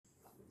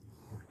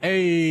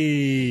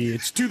Hey,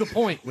 it's To the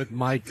Point with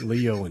Mike,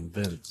 Leo, and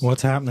Vince.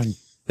 What's happening?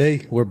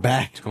 Hey, we're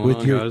back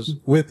What's going on, guys?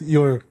 with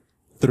your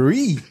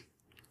three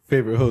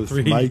favorite hosts,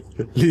 Mike,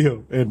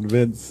 Leo, and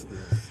Vince.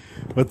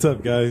 What's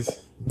up,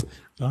 guys?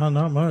 Not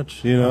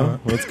much. You know,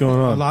 what's going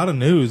on? A lot of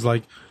news.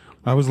 Like,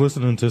 I was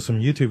listening to some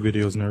YouTube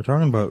videos and they were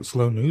talking about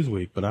slow news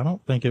week, but I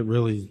don't think it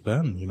really's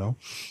been, you know.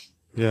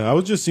 Yeah, I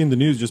was just seeing the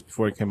news just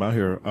before I came out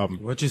here.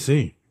 What'd you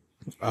see?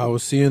 I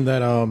was seeing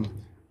that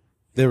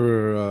they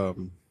were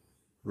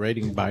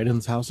raiding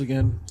Biden's house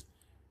again.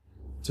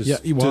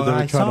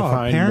 I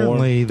saw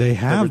apparently they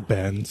have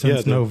been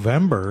since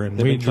November,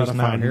 and we just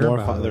now hear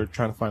about it. They're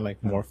trying to find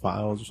like more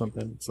files or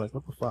something. It's like,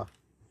 what the fuck?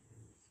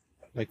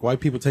 Like, why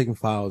people taking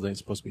files they ain't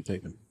supposed to be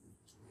taken?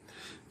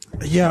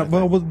 Yeah,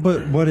 well,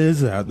 but what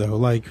is that though?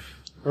 Like,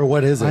 or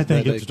what is it? I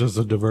think it's just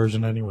a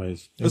diversion,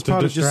 anyways. It's a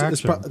probably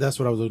distraction. that's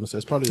what I was going to say.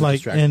 It's probably a like,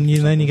 distraction.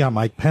 and then you got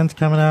Mike Pence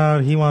coming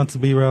out. He wants to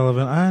be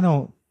relevant. I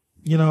don't.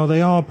 You know,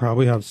 they all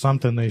probably have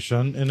something they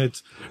shouldn't, and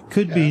it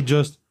could be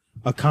just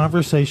a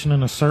conversation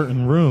in a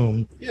certain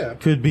room. Yeah.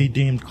 Could be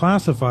deemed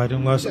classified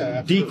unless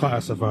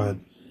declassified.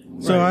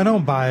 So I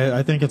don't buy it.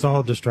 I think it's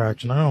all a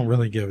distraction. I don't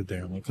really give a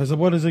damn because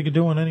what is it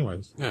doing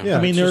anyways? Yeah,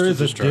 I mean, there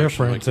is a distraction,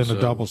 difference like in a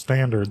double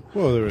standard.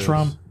 Well, there is.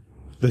 Trump,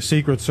 the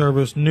Secret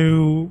Service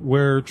knew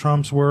where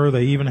Trump's were.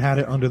 They even had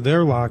it under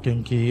their lock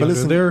and key, But under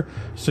listen, their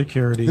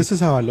security. This is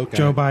how I look at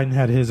Joe it. Biden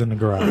had his in the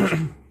garage.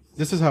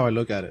 This is how I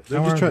look at it.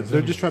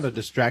 They're just trying to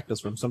distract us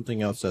from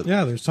something else.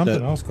 There's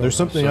something else going There's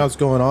something else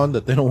going on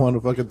that they don't want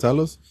to fucking tell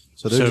us.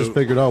 So they just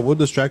figured out we'll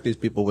distract these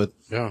people with.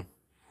 Yeah.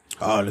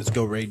 Oh, let's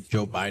go raid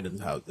Joe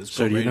Biden's house.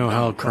 So do you know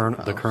how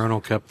the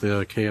Colonel kept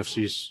the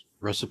KFC's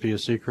recipe a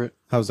secret?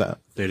 How's that?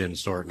 They didn't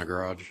store it in the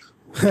garage.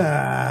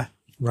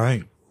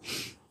 Right.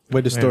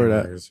 Way to store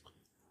that. Anyways,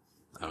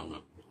 I don't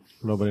know.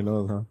 Nobody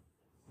knows, huh?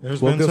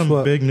 There's Well, been guess some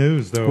what? big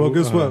news though. Well,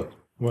 guess what?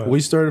 What?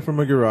 We started from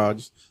a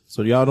garage,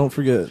 so y'all don't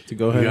forget to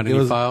go You ahead got and any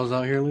give us files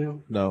out here,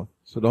 Leo? no.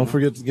 So don't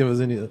forget to give us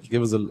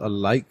a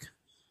like,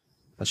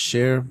 a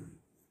share,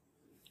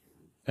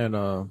 and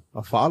a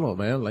follow,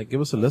 man. Like, give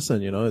us a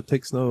listen. You know, it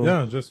takes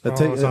no. just it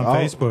follow us on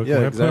Facebook. Yeah, we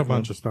put a exactly.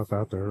 bunch of stuff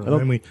out there.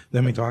 don't-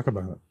 Then we talk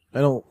about it. It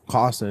don't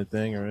cost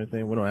anything or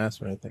anything. We don't ask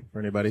for anything for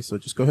anybody. So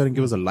just go ahead and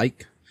give us a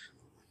like,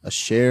 a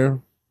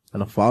share,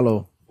 and a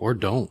follow. Or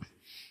don't.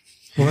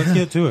 Well, let's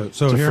get to it.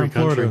 So It's a here free in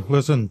Florida, country.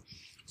 listen.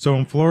 So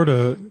in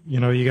Florida, you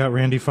know, you got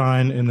Randy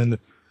Fine and then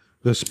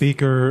the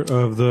Speaker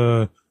of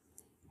the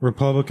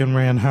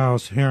Republican-ran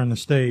House here in the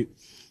state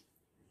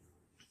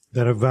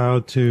that have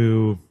vowed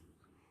to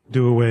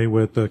do away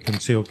with the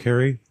concealed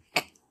carry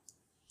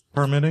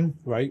permitting.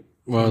 Right.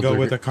 Well, Go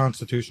with a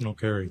constitutional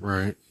carry.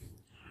 right.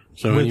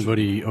 So Which-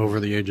 anybody over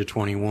the age of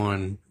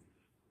 21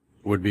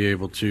 would be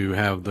able to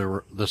have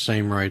the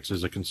same rights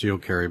as a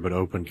concealed carry, but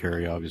open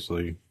carry,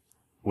 obviously,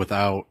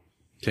 without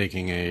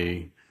taking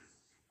a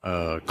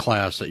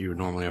class that you would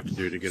normally have to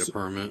do to get a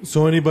permit.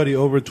 So anybody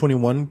over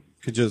 21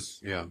 could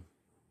just. Yeah.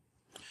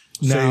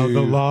 Now say-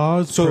 the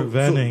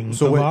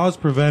laws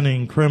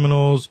preventing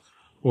criminals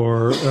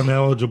or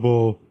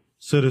ineligible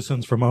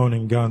citizens from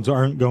owning guns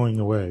aren't going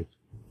away.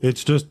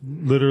 It's just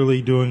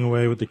literally doing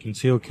away with the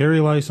concealed carry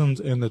license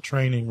and the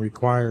training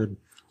required.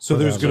 So for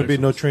there's that going to be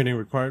license. no training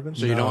requirements.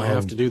 So you don't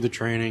have to do the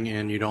training,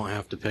 and you don't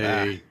have to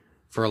pay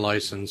for a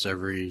license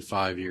every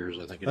 5 years.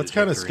 I think it That's is,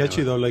 kind of you have to renew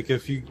sketchy it. though. Like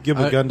if you give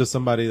a gun to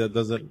somebody that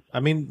doesn't, I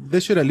mean,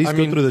 they should at least I go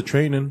mean- through the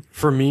training.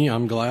 For me,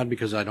 I'm glad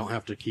because I don't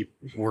have to keep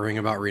worrying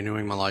about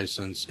renewing my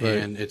license, Right.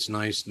 and it's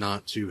nice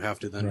not to have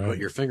to then put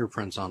your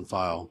fingerprints on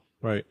file.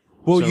 Right.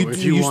 Well, So you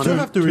if you want still to-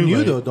 have to too renew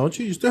late. though, don't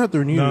you? You still have to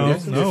renew. your No,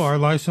 license. no, our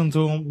license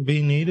won't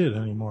be needed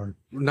anymore.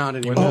 Not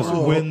When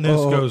anymore. this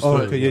goes through.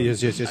 okay, yeah,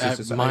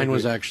 yes. Mine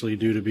was actually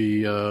due to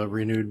be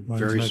renewed Mine's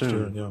very next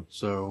soon. year, yeah.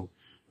 So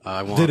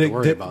I won't Did have to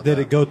worry it about did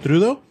that. it go through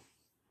though?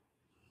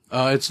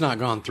 It's not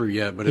gone through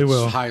yet, but It it's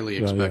will. highly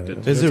Yeah,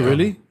 expected. Is it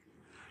really?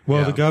 Well,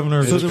 Yeah. the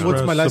governor. So then,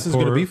 what's my license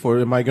going to be for?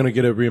 Am I going to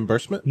get a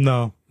reimbursement?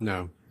 No,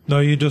 No.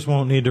 you just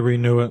won't need to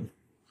renew it.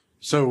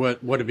 So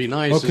what would be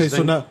nice Okay, is so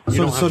then now, you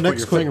don't have to put next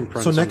your question.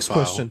 fingerprints So on next file.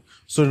 question.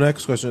 So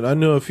next question. I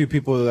know a few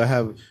people that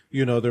have,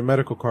 their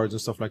medical cards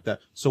and stuff like that.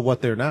 So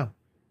what they're now?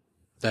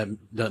 That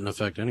doesn't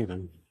affect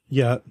anything.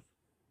 Yet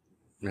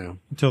Yeah.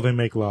 until they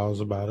make laws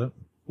about it.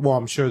 Well,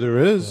 I'm sure there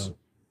is.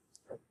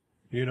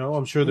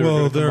 I'm sure they're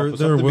Well, going to come up with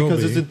there something will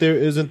because be. isn't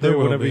There there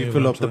will whenever be you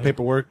fill up the eventually.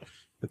 paperwork,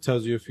 it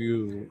tells you if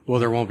you. Well,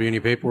 there won't be any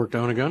paperwork to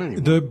own a gun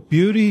anymore. The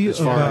beauty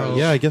far about as-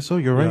 Yeah, I guess so.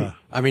 You're right. Yeah.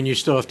 I mean, you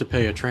still have to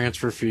pay a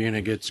transfer fee, and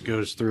it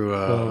goes through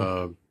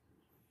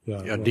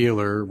a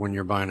dealer when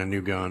you're buying a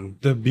new gun.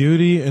 The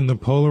beauty and the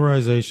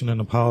polarization in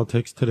the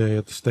politics today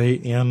at the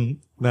state and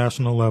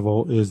national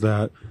level is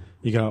that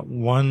you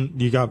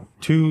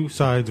got two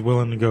sides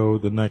willing to go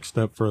the next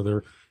step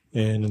further.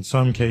 And in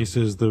some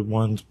cases, the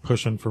ones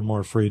pushing for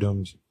more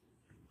freedoms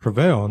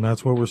prevail. And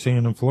that's what we're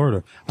seeing in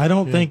Florida. I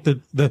don't think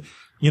that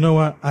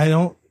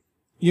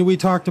we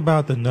talked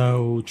about the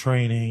no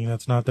training.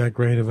 That's not that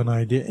great of an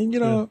idea.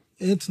 And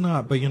it's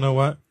not, but you know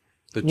what?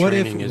 The What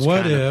if- training is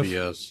what kind of if-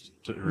 BS.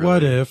 Really.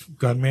 What if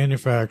gun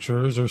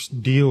manufacturers or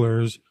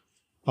dealers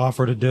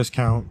offered a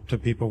discount to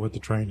people with the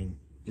training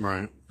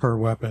Right. per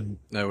weapon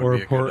That would or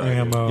be a per good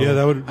idea. ammo. Yeah,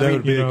 that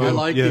would be you a know, I good.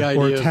 like yeah. the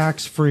idea or of-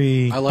 tax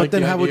free. I like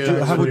then the how would idea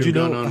you- of how would you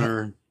gun know-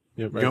 owner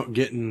Yeah, right.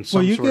 getting some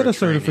Well, you sort get a of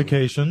training.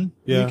 certification.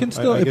 Yeah, You can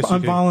still, I guess you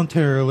can.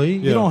 voluntarily. You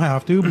Yeah. don't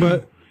have to,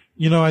 but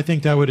you know, I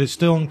think that would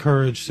still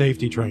encourage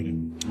safety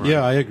training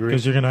Yeah, I agree.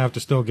 because you're going to have to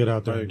still get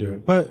out there I and do agree.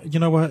 it. But you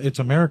know what? It's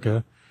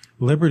America,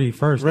 liberty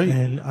first, Right.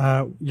 and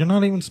you're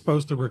not even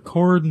supposed to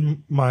record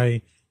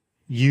my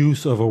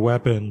use of a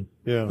weapon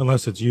Yeah.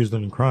 unless it's used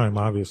in crime,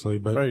 obviously.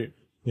 But Right.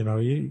 you know,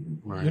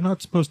 Right. you're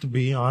not supposed to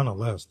be on a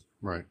list.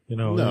 Right. You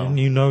know, No. and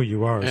you know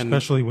you are, And-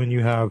 especially when you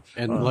have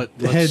And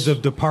let's heads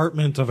of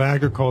departments of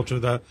agriculture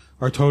that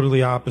are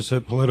totally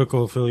opposite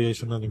political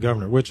affiliation in the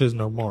government, which is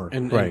no more.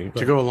 and Right.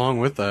 to go along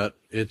with that,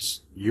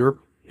 it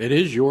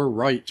is your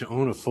right to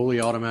own a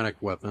fully automatic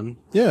weapon.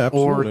 Yeah,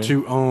 Or absolutely.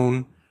 to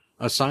own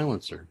a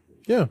silencer.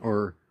 Yeah.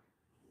 Or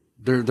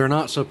they're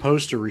not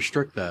supposed to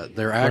restrict that.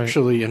 They're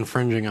actually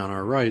infringing on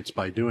our rights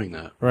by doing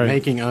that. Right.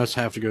 Making us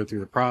have to go through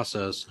the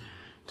process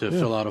to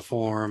fill out a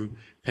form,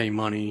 pay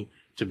money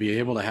to be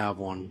able to have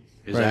one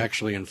is Right.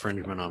 actually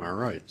infringement on our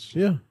rights.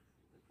 Yeah,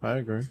 I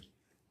agree.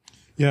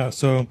 Yeah.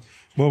 So,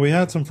 well, we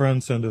had some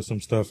friends send us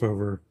some stuff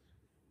over,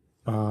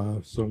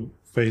 some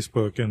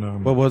Facebook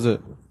and, What was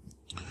it?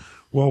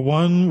 well,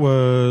 one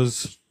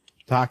was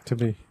Talk to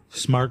me.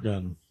 Smart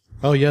Gun.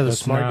 Oh yeah, the That's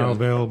smart now gun.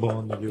 available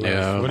in the U.S.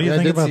 Yeah. What do you Yeah, I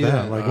think did about see that?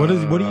 that. Like, what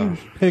do you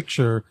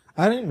picture?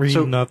 I didn't read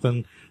So-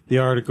 nothing, the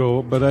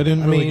article, but I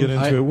didn't really mean, get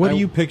into I- it. What do I-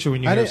 you picture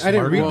when you I hear didn't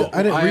Smart read Gun? Well,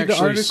 I didn't I read the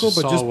actually article,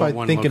 but saw just by what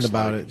one thinking looks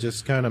about like. it,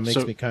 just kind of makes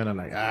So- me kind of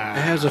like It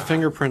has ah. a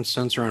fingerprint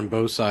sensor on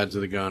both sides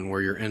of the gun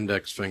where your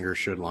index finger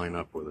should line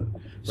up with it.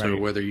 So Right.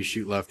 whether you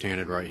shoot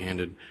left-handed,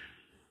 right-handed.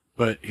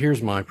 But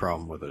here's my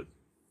problem with it.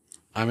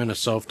 I'm in a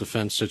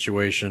self-defense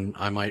situation.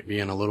 I might be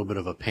in a little bit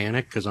of a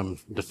panic because I'm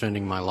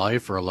defending my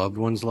life or a loved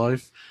one's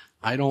life.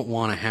 I don't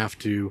want to have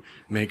to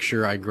make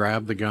sure I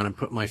grab the gun and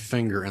put my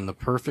finger in the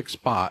perfect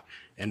spot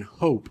and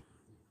hope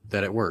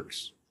that it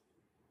works.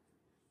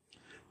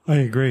 I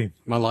agree.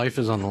 My life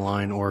is on the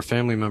line, or a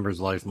family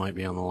member's life might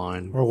be on the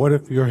line. Or what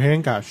if your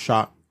hand got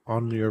shot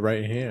on your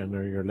right hand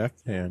or your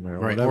left hand or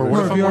Right. whatever? Or Or what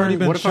if if I'm you've already wearing-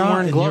 been what if I'm shot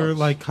wearing and you're gloves?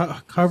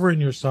 like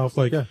covering yourself,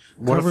 like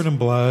What covered if- in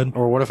blood.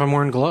 Or what if I'm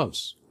wearing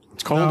gloves?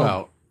 It's cold No.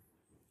 out.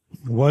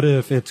 What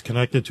if it's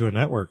connected to a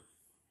network?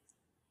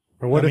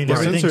 Or what I if mean, the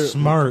everything sensor?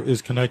 smart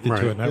is connected to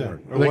a Right.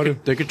 network. Or They what could,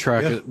 if they could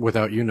track yeah. it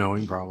without you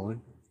knowing, probably.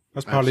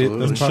 that's probably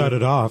Absolutely. And shut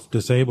it off,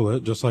 disable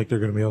it, just like they're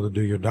going to be able to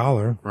do your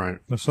dollar. Right.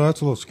 So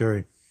that's a little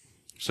scary.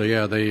 So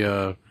yeah,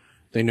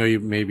 they know you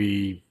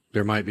maybe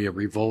there might be a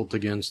revolt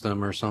against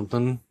them or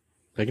something.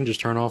 They can just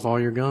turn off all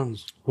your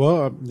guns.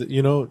 Well,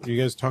 you know, you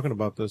guys talking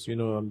about this, you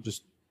know, I'm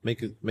just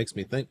makes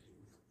me think.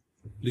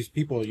 These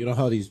people, you know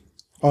how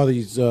all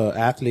these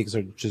athletes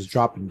are just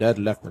dropping dead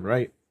left and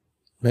right.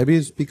 Maybe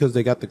it's because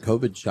they got the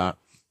COVID shot.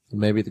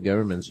 Maybe the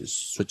government's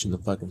just switching the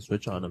fucking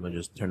switch on them and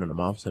just turning them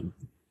off and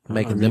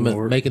making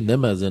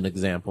them as an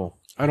example.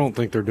 I don't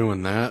think they're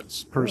doing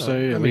that per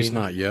se, I at least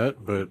mean- not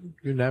yet. But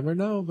You never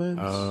know,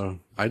 man.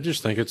 I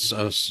just think it's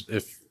us.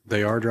 If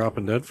they are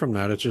dropping dead from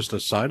that, it's just a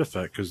side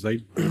effect because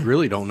they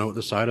really don't know what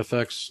the side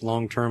effects,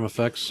 long-term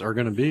effects, are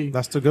going to be.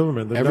 That's the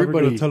government. They're never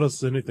everybody- going to tell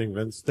us anything,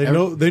 Vince. They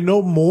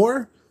know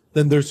more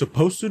than they're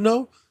supposed to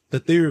know.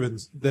 That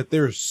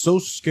they're so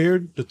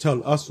scared to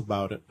tell us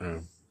about it. Yeah.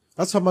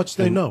 That's how much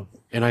they know.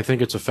 And I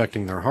think it's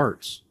affecting their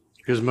hearts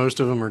because most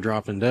of them are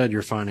dropping dead.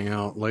 You're finding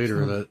out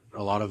later that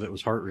a lot of it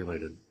was heart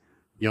related.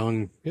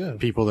 Young Yeah.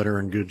 people that are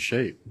in good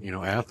shape,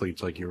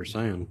 athletes, like you were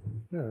saying.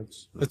 Yeah,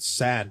 it's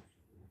sad.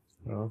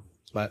 You know?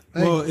 But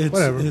hey, Well, it's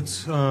whatever.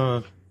 it's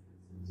I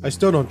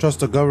still don't trust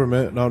the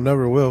government, and I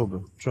never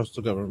will trust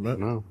the government.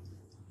 No.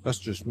 That's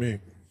just me.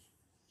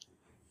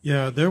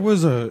 yeah. There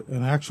was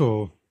an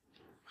actual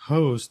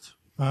host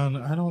on,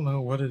 I don't know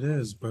what it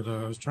is, but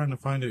I was trying to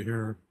find it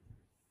here.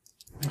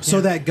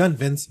 So that gun,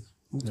 Vince.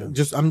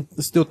 Just I'm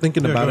still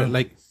thinking Yeah, about go it. ahead.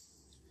 Like,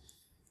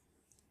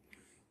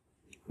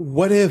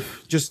 what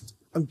if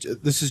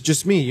this is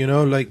just me? You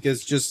know, like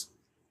it's just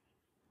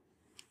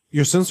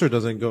your sensor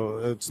doesn't go.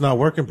 It's not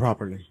working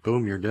properly.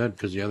 Boom, you're dead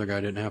because the other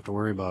guy didn't have to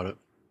worry about it.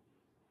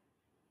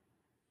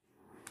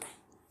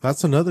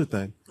 That's another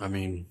thing. I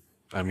mean,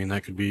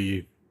 that could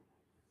be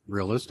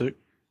realistic.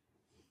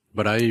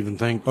 But I even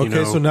think,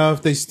 Okay, so now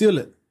if they steal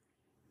it,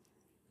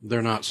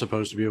 they're not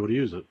supposed to be able to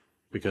use it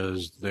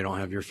because they don't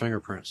have your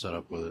fingerprint set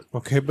up with it.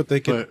 okay, but they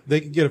can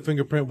get a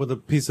fingerprint with a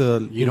piece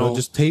of You know-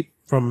 just tape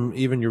from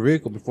even your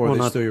vehicle before Well, they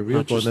not- steal your not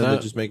vehicle, just and then that.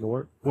 they just make it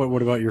work.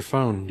 What about your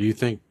phone? Do you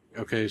think,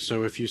 okay,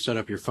 so if you set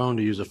up your phone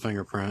to use a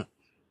fingerprint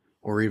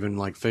or even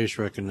like face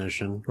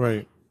recognition,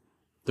 Right.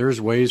 there's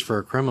ways for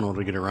a criminal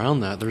to get around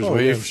that. There's Oh,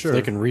 ways yeah, sure.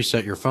 they can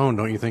reset your phone.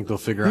 Don't you think they'll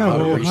figure Yeah, out how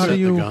well, to how reset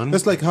do you- the gun?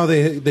 That's like how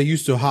they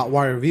used to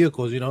hotwire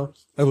vehicles. You know,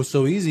 it was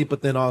so easy,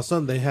 but then all of a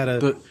sudden they had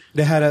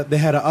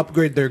to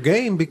upgrade their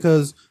game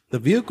because the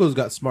vehicles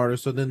got smarter.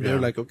 So then they're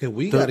Yeah. like, okay,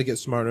 we got to get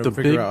smarter and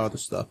figure out other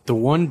stuff. The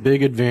one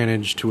big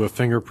advantage to a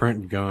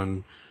fingerprint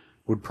gun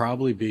would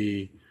probably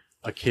be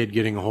a kid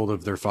getting a hold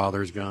of their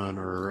father's gun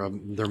or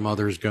their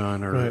mother's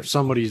gun or Right.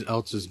 somebody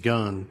else's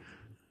gun,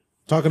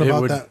 Talking it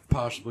about would that.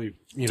 possibly,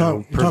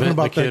 Talking prevent the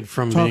about that- kid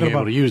from talking being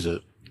able about- to use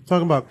it.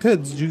 Talking about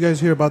kids. Did you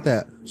guys hear about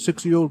that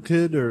 6-year-old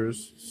kid or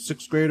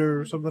 6th grader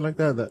or something like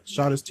that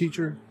shot his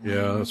teacher?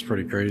 Yeah, that's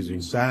pretty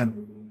crazy. Sad.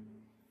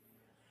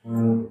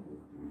 You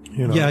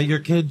know. Yeah, your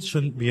kids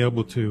shouldn't be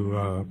able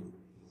to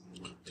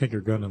take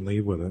your gun and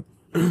leave with it.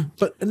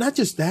 But not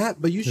just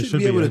that, but you should should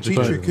be be able to teach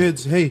your educated.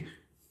 kids, hey,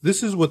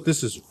 this is what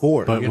this is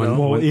for. But you when-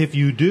 know? Well, if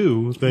you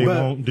do, they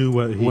Well, won't do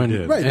what he when-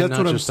 did. Right, And that's not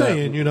what I'm just that.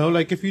 saying. You know,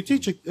 like if you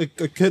teach a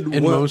kid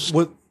And most-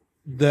 what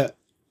that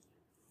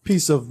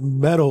piece of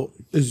metal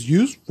is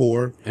used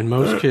for, And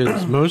most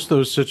kids, most of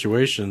those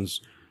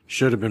situations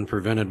should have been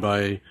prevented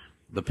by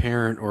the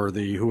parent or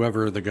the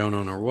whoever the gun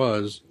owner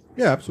was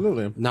yeah,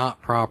 absolutely.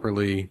 not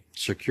properly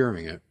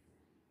securing it.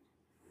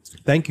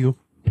 Thank you.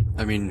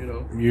 I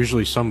mean,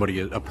 usually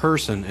a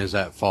person is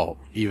at fault,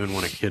 even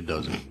when a kid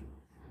doesn't.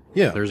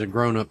 Yeah. There's a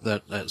grown up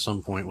that at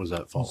some point was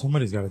at fault.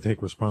 Somebody's got to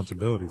take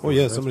responsibility. For Oh yeah,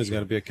 it, that's somebody's for got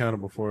to be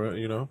accountable for it.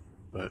 You know.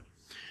 But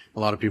a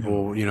lot of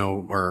people,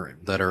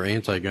 that are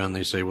anti-gun,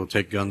 they say, we'll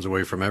take guns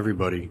away from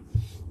everybody,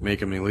 make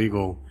them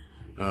illegal.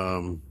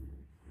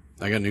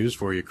 I got news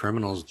for you.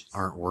 Criminals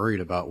aren't worried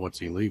about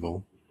what's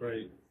illegal.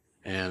 Right.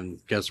 And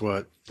guess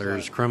what?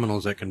 There's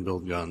criminals that can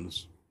build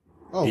guns.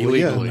 Oh,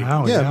 Illegally. yeah.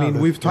 Now, Yeah, yeah, I mean, the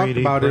we've talked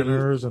 3D about it in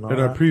printers and all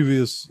our that.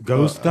 previous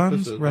Ghost guns,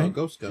 episodes, right?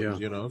 Ghost guns, Yeah.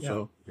 you know.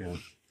 So Yeah.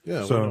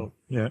 yeah, So,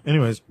 yeah.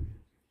 Anyways,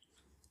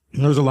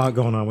 there's a lot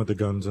going on with the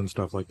guns and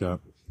stuff like that.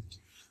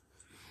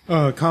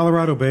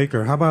 Colorado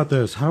Baker, how about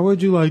this? How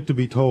would you like to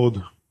be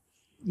told,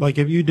 like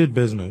if you did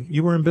business,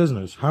 you were in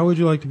business, how would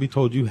you like to be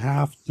told you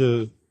have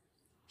to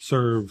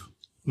serve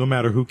no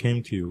matter who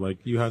came to you? Like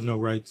you had no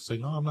right to say,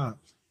 no, I'm not.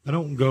 I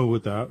don't go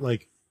with that.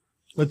 Like,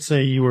 let's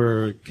say you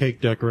were a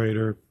cake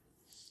decorator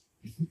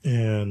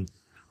and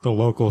the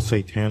local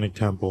satanic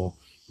temple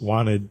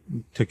wanted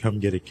to come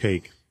get a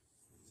cake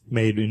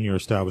made in your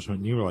establishment.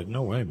 And you were like,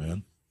 no way,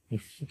 man. You're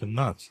freaking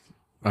nuts.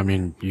 I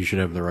mean, you should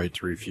have the right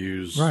to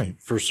refuse. Right.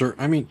 For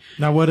certain. I mean,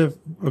 Now, what if,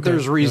 okay,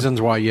 there's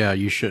reasons why,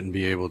 you shouldn't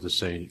be able to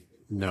say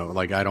no.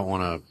 Like, I don't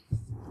want to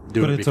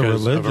do But it it's a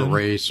because of a religion.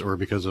 race or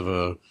because of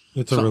a.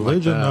 It's a something like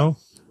religion, that. though.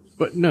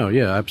 But no,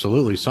 yeah,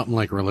 absolutely. Something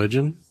like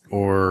religion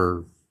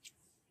or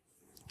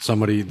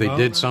somebody, they Well,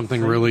 did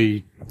something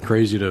really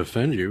crazy to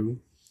offend you.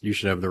 You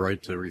should have the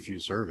right to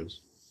refuse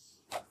service.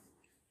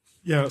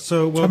 Yeah,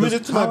 so, well, I mean, this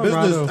it's my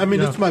Colorado- business. I mean,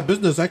 yeah. it's my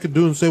business. I could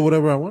do and say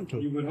whatever I want to.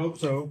 You would hope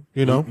so.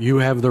 You know. You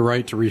have the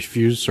right to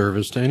refuse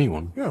service to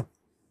anyone. Yeah.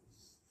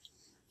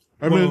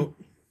 I Well, mean,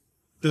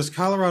 this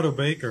Colorado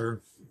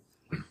baker,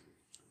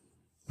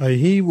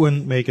 he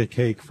wouldn't make a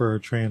cake for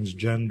a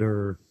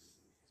transgender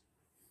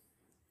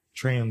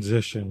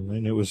transition,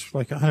 and it was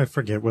like, I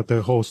forget what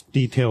the whole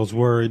details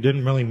were. It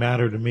didn't really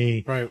matter to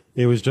me. Right.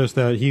 It was just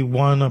that he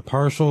won a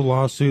partial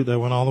lawsuit that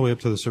went all the way up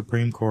to the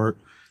Supreme Court,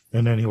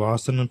 and then he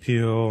lost an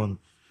appeal, and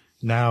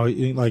now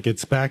like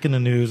it's back in the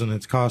news, and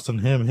it's costing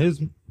him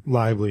his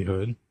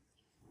livelihood.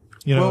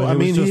 You know, Well, I it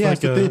was mean, he just has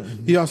like to a,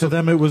 think- he also- to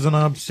them it was an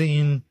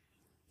obscene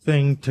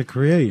thing to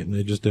create, and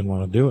they just didn't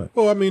want to do it.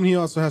 well, I mean, he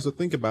also has to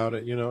think about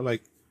it. You know,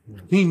 like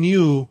he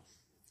knew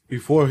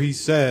before he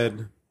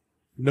said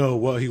no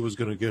what he was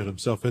going to get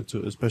himself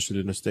into, especially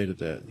in the state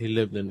that he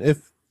lived in.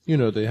 If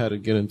they had to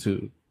get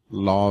into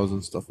laws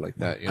and stuff like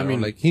that. I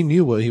mean, like he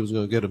knew what he was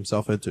going to get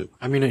himself into.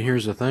 I mean,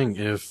 here's the thing.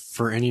 If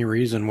for any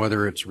reason,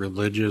 whether it's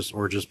religious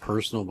or just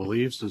personal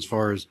beliefs, as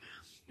far as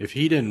if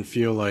he didn't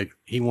feel like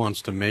he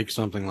wants to make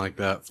something like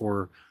that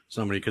for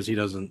somebody because he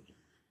doesn't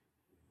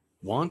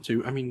want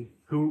to, I mean,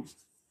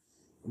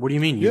 what do you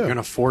mean? You're Yeah. going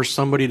to force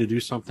somebody to do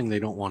something they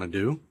don't want to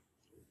do?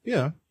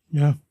 Yeah.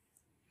 Yeah,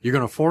 You're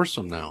going to force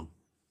them now.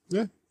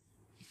 Yeah.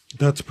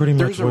 that's pretty much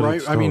There's a what right.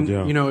 it's I mean,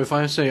 told, yeah. if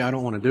I say I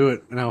don't want to do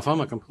it, now if I'm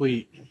a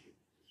complete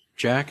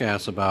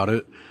jackass about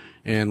it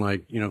and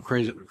like,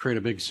 create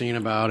a big scene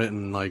about it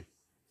and like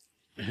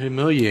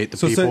humiliate the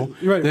So say- people,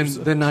 right,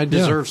 then I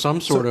deserve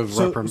some sort of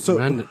so-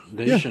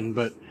 reprimandation.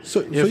 But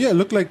So yeah,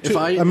 look like if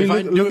I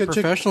look do it at Chick-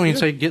 professionally and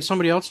yeah. say get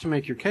somebody else to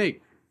make your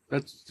cake,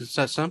 it's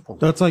that simple,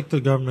 That's like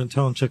the government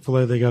telling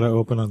Chick-fil-A they got to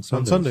open on on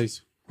Sundays.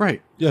 Sundays.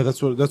 right? Yeah,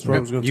 that's what I was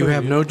going to You tell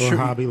have no Or choice.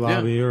 Hobby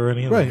Lobby or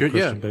any of Right. the Good,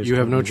 yeah, Christian-based you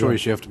have no companies, right?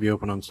 choice. You have to be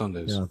open on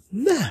Sundays. Yeah.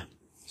 Nah.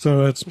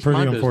 So it's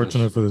pretty my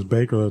unfortunate business. for this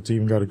baker that's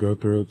even got to go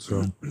through it.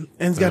 So And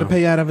he's got to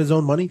pay out of his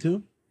own money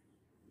too.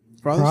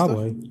 For all this stuff?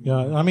 probably,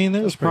 yeah. I mean,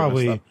 there's That's pretty messed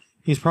probably up.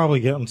 he's probably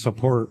getting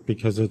support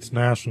because it's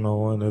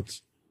national and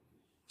it's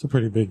a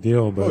pretty big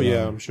deal. But Oh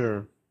yeah, I'm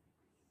sure.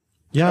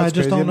 yeah. I That's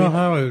just crazy. don't I know mean-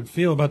 how I would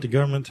feel about the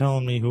government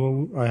telling me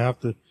who I have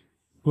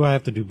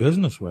to do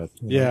business with.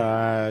 you know?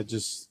 Yeah,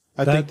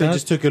 I That- think they that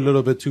just took it a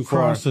little bit too far.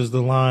 Crosses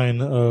the line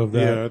of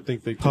that Yeah, I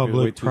think they took it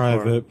way too far.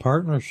 public-private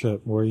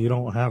partnership where you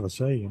don't have a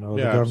say. Yeah, the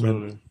government,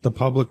 absolutely. the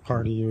public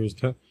party is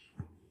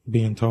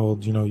being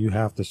told, you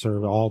have to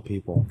serve all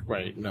people.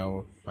 Right?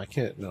 No, I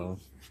can't. No.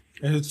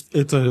 It's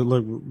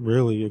look,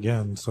 really,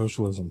 again,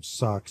 socialism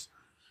sucks,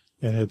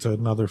 and it's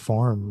another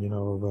form,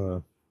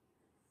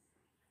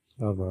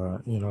 of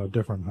a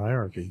different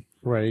hierarchy.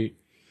 Right.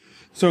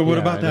 So what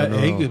Yeah, about I that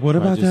don't know. egg? What I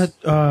about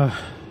just- that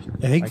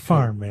egg can't-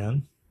 farm,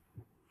 man?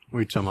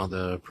 We talking about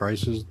the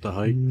prices, the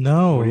hike?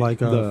 No, Wait,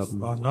 like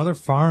another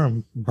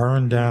farm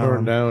burned down,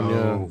 Burned down,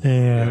 Oh,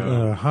 and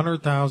yeah.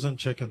 100,000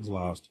 chickens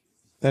lost.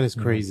 That is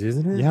crazy,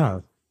 isn't it? Yeah,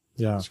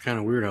 yeah. It's kind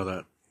of weird how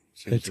that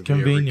seems It's to be a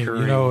convenient. You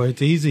recurring- know,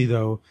 it's easy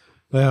though.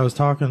 Like, I was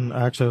talking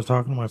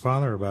to my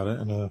father about it,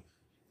 and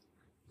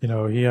you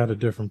know, he had a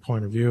different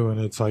point of view, and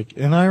it's like,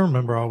 and I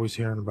remember always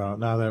hearing about,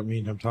 now that me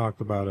and him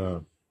talked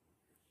about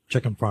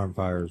chicken farm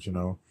fires. You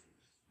know,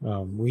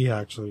 we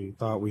actually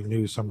thought we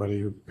knew somebody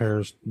who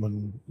perished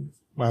when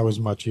I was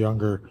much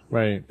younger.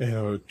 Right. You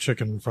know,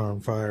 chicken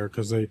farm fire,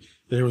 because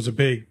there was a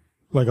big,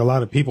 like, a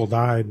lot of people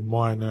died in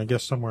one, I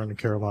guess somewhere in the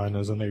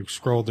Carolinas, and they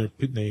scrolled their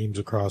names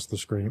across the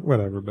screen,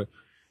 whatever, but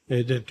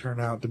it did turn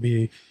out to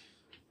be.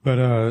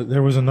 But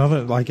there was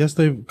another, I guess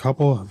a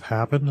couple have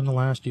happened in the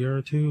last year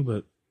or two,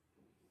 but,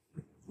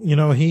 you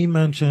know, he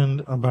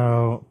mentioned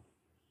about,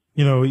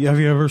 you know, have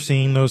you ever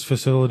seen those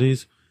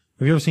facilities?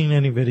 Have you ever seen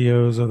any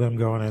videos of them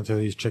going into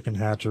these chicken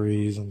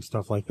hatcheries and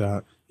stuff like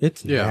that?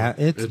 It's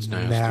it's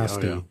nasty.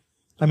 nasty. Oh, yeah.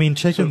 I mean,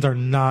 chickens are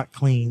not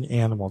clean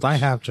animals. I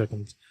have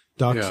chickens,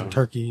 ducks, Yeah. and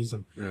turkeys,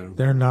 and Yeah.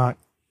 they're not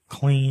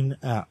clean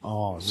at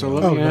all. So you know?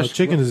 let Oh me no, ask-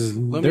 chicken is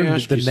let me they're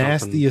ask the you something.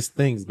 nastiest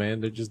things,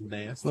 man. They're just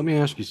nasty. Let me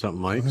ask you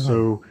something, Mike.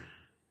 So,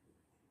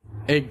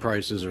 egg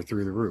prices are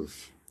through the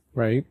roof.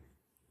 Right.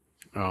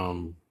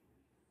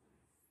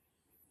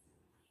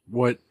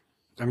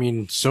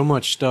 So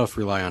much stuff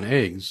rely on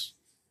eggs.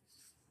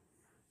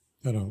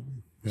 I don't.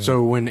 Yeah.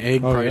 So when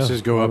egg Oh, yeah.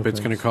 prices go A lot up, of it's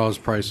going to things. cause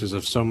prices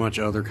of so much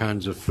other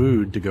kinds of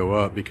food to go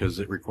up because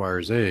it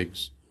requires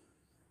eggs.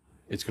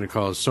 It's going to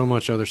cause so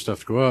much other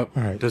stuff to go up.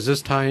 All right. Does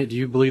this tie? Do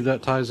you believe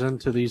that ties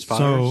into these So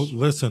fires?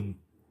 listen,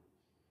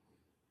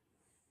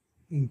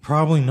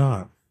 probably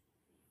not.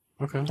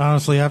 Okay.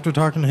 Honestly, after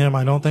talking to him,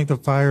 I don't think the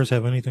fires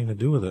have anything to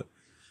do with it.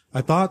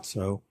 I thought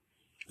so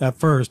at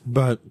first,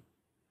 but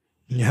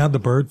you had the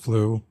bird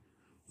flu,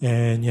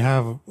 and you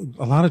have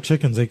a lot of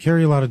chickens. They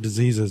carry a lot of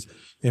diseases,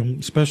 and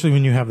especially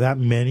when you have that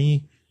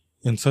many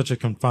in such a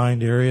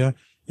confined area,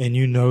 and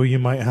you know you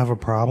might have a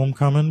problem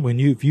coming.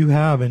 If you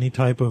have any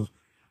type of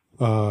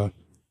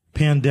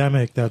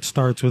pandemic that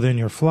starts within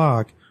your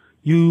flock,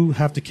 you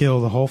have to kill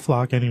the whole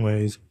flock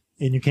anyways,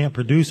 and you can't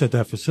produce at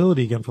that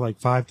facility again for like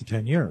 5 to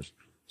 10 years.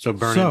 So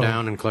burn So- it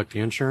down and collect the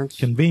insurance.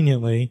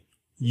 Conveniently,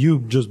 you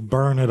just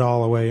burn it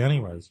all away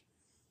anyways.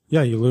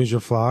 Yeah, you lose your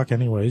flock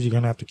anyways. You're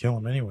going to have to kill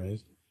them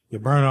anyways. You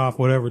burn off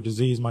whatever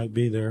disease might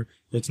be there.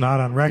 It's not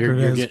on record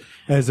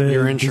as a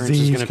your insurance is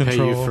disease going to pay you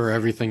control. for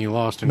everything you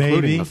lost,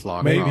 including Maybe, the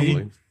flock. maybe.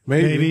 Probably.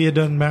 Maybe it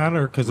doesn't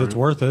matter because it's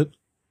worth it,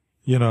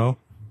 you know,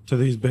 to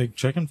these big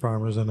chicken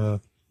farmers. And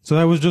so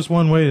that was just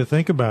one way to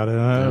think about it.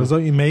 And I was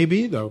like,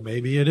 maybe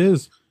it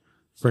is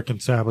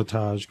frickin'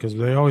 sabotage, because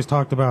they always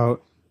talked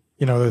about,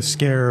 you know, the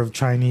scare of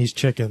Chinese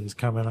chickens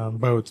coming on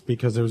boats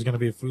because there was going to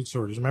be a food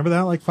shortage. Remember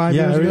that like 5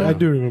 years ago? Yeah, I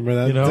do remember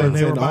that. You know, and they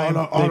Saying were buying-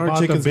 all they our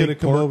bought the chickens big gonna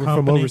come pork over from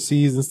company.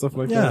 overseas and stuff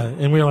like Yeah, that.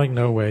 and we were like,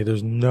 no way.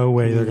 There's no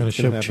way they're going to It's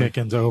gonna ship happen.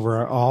 chickens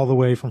over all the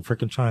way from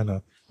frickin'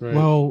 China. Right.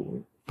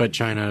 Well, But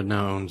China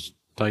now owns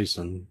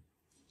Tyson.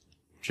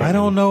 I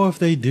don't know if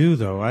they do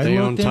though. I They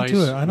looked own into Tyson.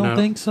 it. I don't No.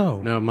 think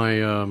so. No, my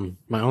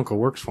uncle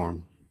works for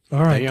him. All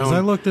right, They because own- I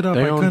looked it up.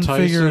 They I own couldn't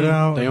Tyson, figure it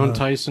out. They and, own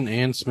Tyson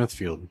and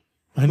Smithfield.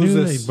 I knew Who's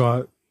they this?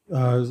 bought.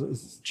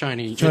 Chinese.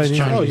 Chinese. It's Chinese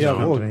Oh yeah, owned.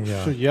 well, company,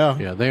 yeah. sure, yeah.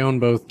 Yeah, they own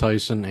both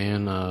Tyson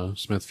and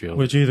Smithfield.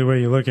 Which either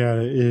way you look at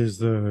it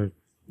is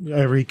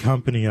every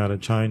company out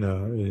of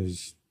China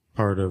is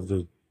part of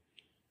the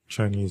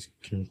Chinese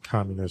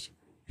Communist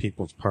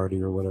People's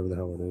Party or whatever the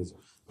hell it is.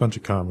 Bunch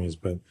of commies,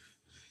 but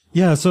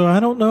yeah, so I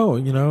don't know,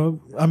 you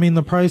know, I mean,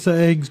 the price of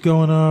eggs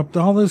going up,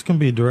 all this can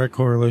be a direct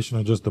correlation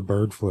to just the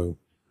bird flu.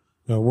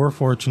 You know, we're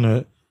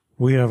fortunate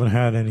we haven't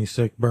had any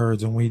sick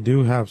birds, and we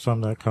do have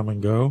some that come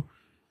and go,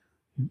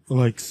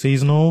 like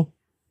seasonal,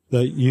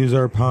 that use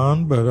our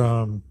pond, but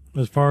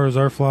as far as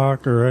our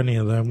flock or any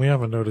of them, we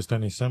haven't noticed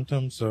any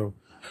symptoms, so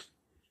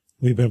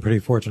we've been pretty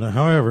fortunate.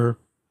 However,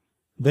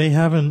 they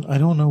haven't, I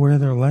don't know where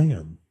they're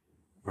laying.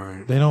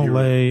 Right. They don't You were-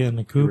 lay in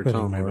the You were coop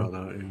telling me anymore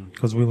about that. Yeah.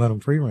 because we let them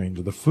free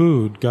range. The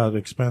food got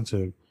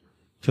expensive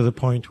to the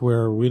point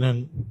where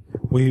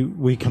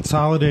we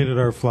consolidated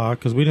our flock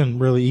because we didn't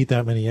really eat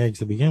that many eggs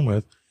to begin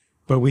with,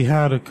 but we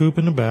had a coop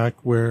in the back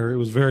where it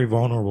was very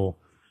vulnerable,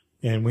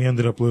 and we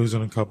ended up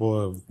losing a couple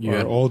of You our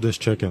had-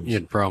 oldest chickens. You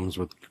had problems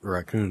with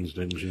raccoons,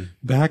 didn't you?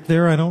 Back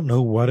there, I don't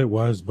know what it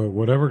was, but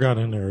whatever got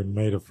in there, it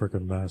made a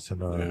freaking mess,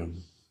 and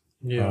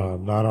Yeah.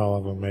 not all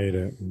of them made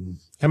it. And,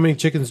 How many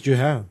chickens do you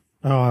have?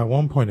 at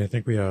one point, I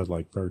think we had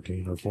like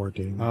 13 or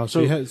 14.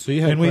 So you had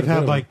and we've quite a had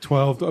bit like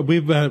 12.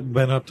 We've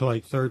been up to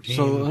like 13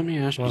 So let me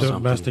ask you something.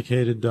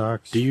 domesticated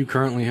ducks. Do you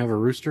currently have a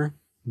rooster?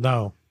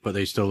 No. But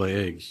they still lay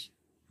eggs.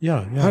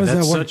 Yeah. How does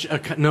That's that work? such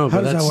a no. How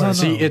But does that's that work?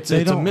 see, No, it's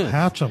they it's a don't myth.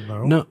 hatch them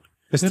though. No,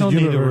 It's they the don't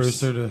need a universe.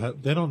 rooster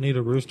they don't need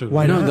a rooster.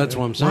 Why no, not? that's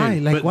what I'm Why?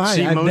 saying. Like, but why?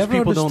 see, I've most never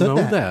people don't know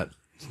understood that.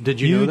 Did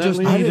you know that? just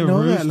Lee? I need didn't a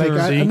know that. Like,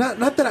 rooster. See?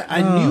 not that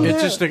I knew It's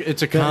that. just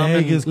it's a The common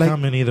egg is like-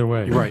 coming either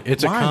way. right.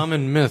 It's Why? a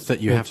common myth that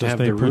you It's have to just have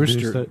they the produce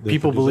rooster. it- they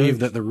People produce believe eggs.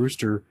 that the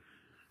rooster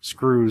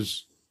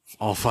screws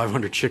all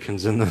 500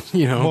 chickens in the.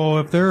 Well,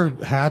 if they're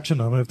hatching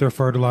them, if they're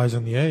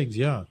fertilizing the eggs,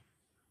 yeah.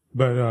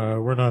 But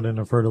we're not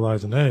into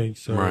fertilizing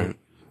eggs. So right.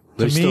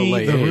 To They still me,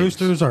 lay the eggs.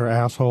 roosters are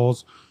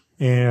assholes,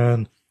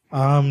 and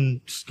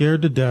I'm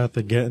scared to death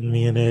of getting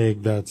me an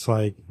egg that's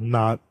like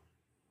not,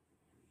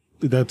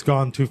 that's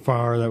gone too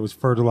far, that was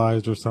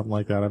fertilized or something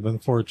like that. I've been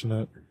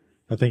fortunate.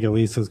 I think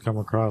Elise has come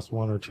across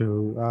one or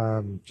two.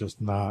 I'm just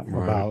not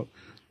Right. about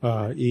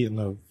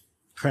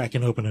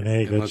cracking open an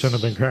egg And that let's-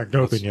 shouldn't have been cracked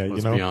open let's- yet. You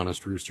Let's know, be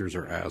honest, roosters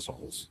are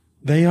assholes.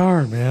 they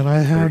are, man. I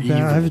have They're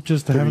that. I evil.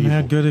 just They're haven't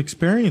had evil. good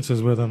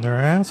experiences with them. They're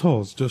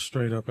assholes, just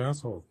straight up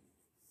assholes.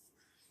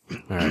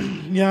 All right.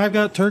 Yeah, I've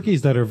got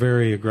turkeys that are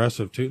very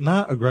aggressive too.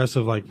 Not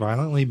aggressive like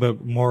violently,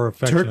 but more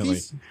affectionately.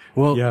 Turkeys?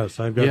 Well, Yes,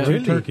 I've got yeah, two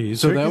really? turkeys.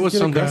 So that Turkeys was get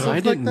something aggressive I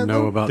like didn't that,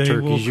 know though? about They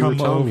will turkeys. You were come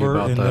telling me over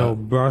about and they'll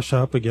that. brush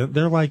up again.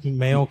 They're like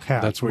male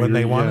cats. That's what when they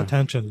you're- want yeah.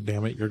 attention,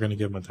 damn it, you're going to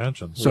give them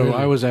attention. So Really?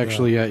 I was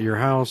actually at your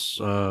house.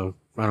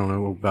 I don't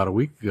know, about a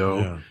week ago.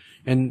 Yeah.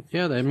 And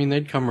yeah, I mean,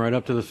 they'd come right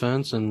up to the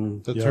fence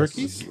and The Yes.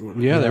 turkeys?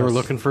 yeah, they were Yes.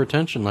 looking for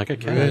attention like a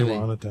cat. They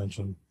want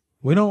attention.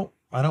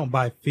 I don't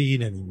buy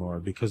feed anymore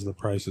because the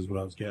price is what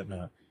I was getting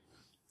at.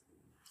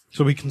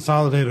 So we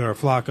consolidated our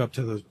flock up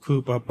to the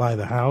coop up by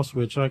the house,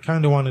 which I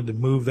kind of wanted to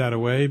move that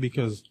away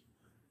because,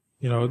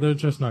 you know, they're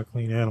just not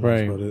clean animals.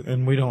 Right.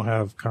 And we don't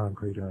have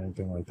concrete or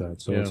anything like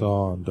that. So Yeah. it's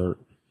all on dirt.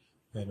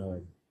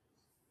 And,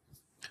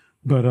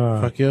 but,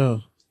 Fuck yeah.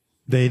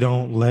 they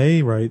don't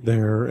lay right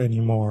there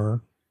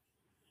anymore.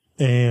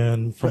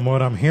 And from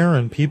what I'm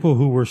hearing, people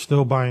who were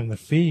still buying the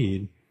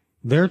feed,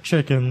 their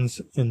chickens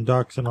and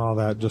ducks and all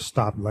that just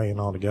stopped laying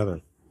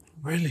altogether.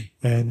 Really?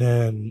 And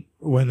then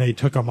when they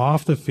took them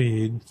off the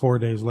feed 4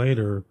 days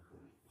later,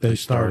 they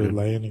started started.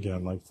 laying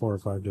again, like 4 or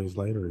 5 days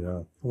later. Yeah.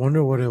 I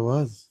wonder what it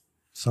was.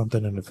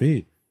 Something in the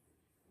feed.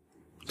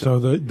 So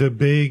the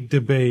big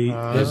debate,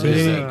 Is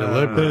that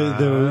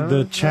deliberate?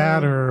 the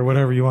chatter or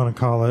whatever you want to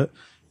call it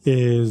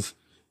is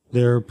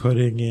they're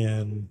putting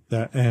in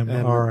that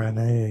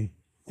mRNA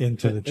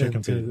into the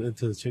chicken feed.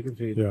 Into the chicken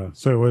feed. Yeah.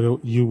 So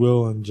you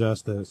will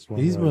ingest this. one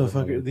These way or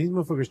another.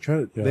 motherfuckers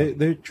trying to, Yeah.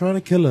 they're trying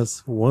to kill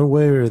us one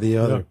way or the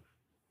other. Yeah.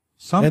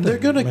 Something, And they're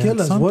gonna man, kill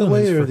us something one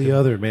way is or the freaking-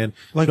 other, man.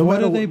 Like, No what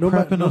matter are they what- no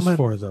prepping ma- us no ma-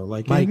 for, though?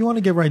 Like, Mike- if you want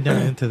to get right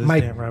down into this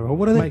Mike- damn rabbit hole,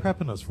 what are they Mike-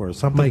 prepping us for?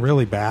 Something Mike-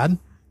 really bad?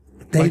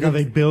 Like, are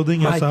they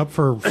building us Mike- up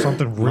for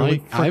something really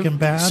Mike, I've- freaking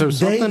bad? so They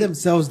something-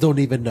 themselves don't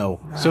even know.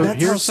 So That's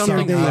how here's something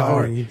sick they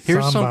are.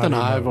 here's something Somebody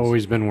I've knows.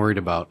 always been worried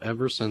about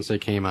ever since they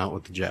came out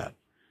with the jet.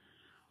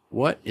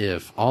 What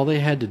if all they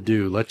had to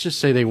do, let's just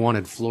say they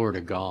wanted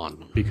Florida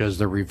gone because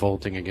they're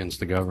revolting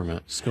against the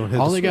government. Just go hit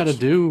All the they got to switch.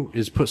 do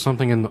is put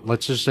something in,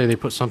 let's just say they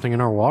put something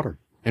in our water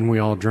and we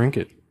all drink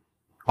it.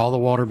 All the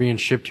water being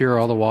shipped here,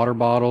 all the water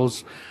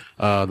bottles,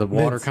 the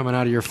water Vince, coming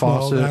out of your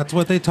Well, faucet. that's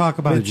what they talk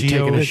about. Did you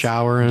taking a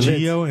shower in it?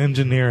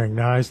 Geoengineering.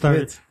 Now I started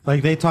Vince.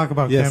 like they talk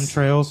about Yes.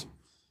 chemtrails,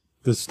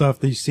 the stuff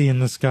that you see in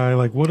the sky.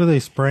 Like, what are they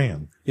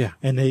spraying? Yeah.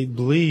 And they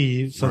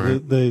believe so.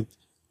 Right. The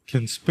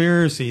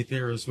conspiracy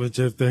theorists, which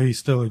if they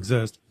still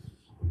exist,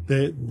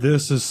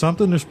 this is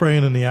something they're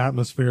spraying in the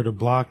atmosphere to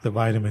block the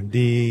vitamin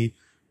D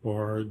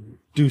or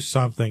do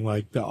something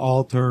like to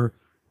alter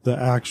the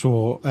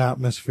actual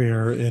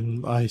atmosphere.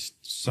 And I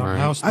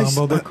somehow Right.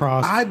 stumbled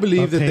across I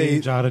believe a that they-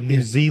 page out of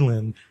New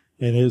Zealand,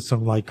 and it's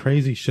some like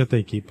crazy shit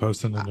they keep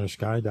posting in their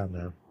sky down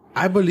there.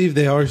 I believe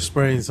they are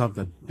spraying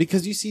something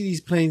because you see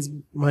these planes,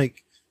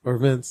 Mike or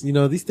Vince. You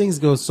know these things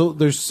go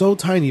they're so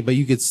tiny, but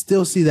you could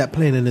still see that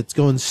plane and it's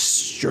going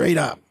straight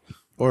up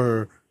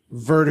or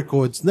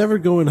vertical. It's never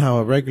going how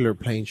a regular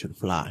plane should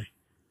fly,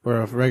 or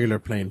a regular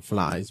plane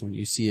flies when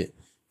you see it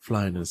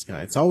flying in the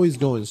sky. It's always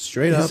going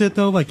straight up. Is it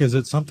though? Like, is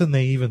it something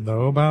they even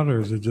know about,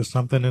 or is it just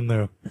something in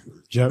the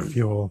jet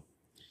fuel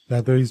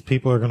that these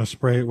people are going to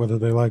spray it whether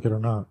they like it or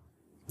not?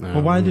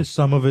 Well, why does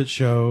some of it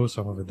show,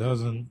 some of it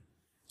doesn't?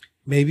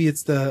 Maybe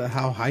it's the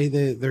how high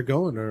they're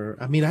going, or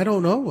I mean, I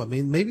don't know. I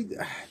mean, maybe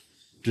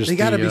Just they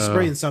got to the, be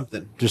spraying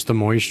something. just the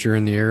moisture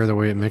in the air, the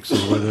way it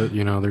mixes with it.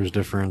 You know, there's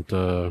different,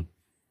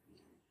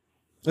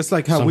 It's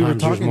like how we were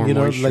Sometimes there's talking, more you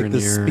know, moisture like in the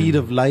the air. speed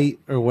of light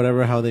or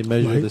whatever, how they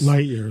measure this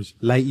Light years.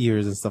 light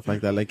years and stuff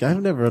like that. Like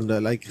I've never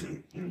under like,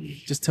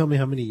 just tell me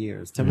how many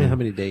years, tell me how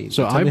many days.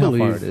 So tell I me how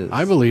far it believe, is.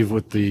 I believe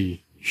with the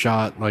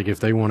shot, like if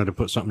they wanted to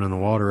put something in the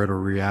water, it'll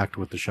react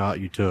with the shot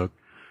you took,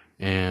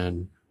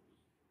 and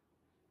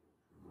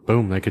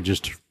boom, they could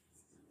just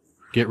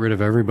get rid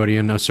of everybody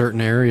in a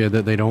certain area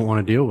that they don't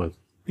want to deal with.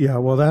 Yeah,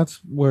 well,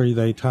 that's where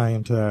they tie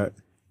into that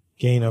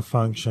gain of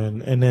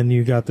function. And then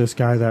you got this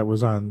guy that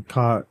was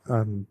caught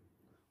on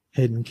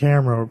hidden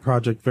camera,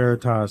 Project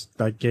Veritas,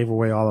 that gave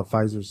away all of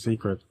Pfizer's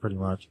secrets pretty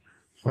much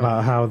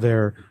about how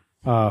they're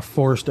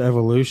forced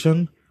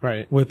evolution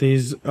right. with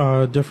these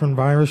different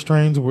virus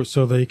strains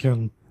so they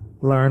can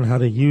learn how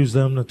to use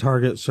them to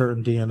target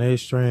certain DNA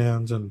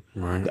strands and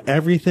Right.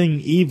 everything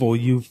evil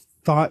you've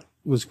thought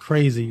was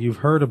crazy, you've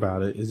heard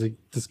about it, is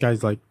this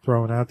guy's like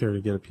throwing out there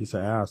to get a piece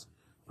of ass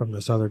from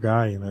this other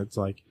guy, and it's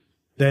like,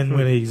 then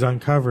when he's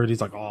uncovered,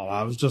 he's like, oh,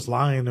 I was just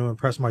lying to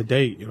impress my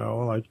date, you know,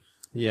 like,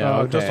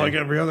 just like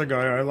every other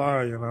guy, I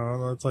lie, you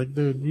know. It's like,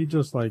 dude, you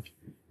just like,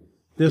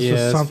 this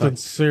was something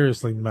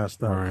seriously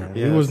messed up. Right.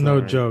 Yeah, he was no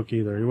joke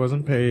either. He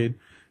wasn't paid.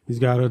 He's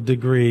got a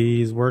degree.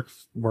 He's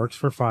works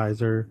for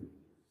Pfizer.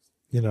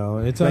 You know,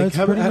 it's pretty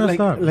messed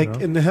up. Like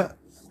in the,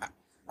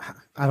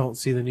 I don't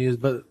see the news,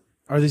 but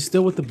are they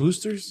still with the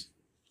boosters?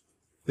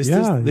 They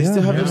still have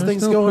those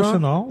things going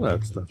on. All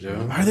that stuff.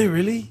 Yeah. Are they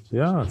really?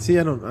 Yeah. See,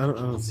 I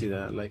don't see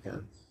that. Like,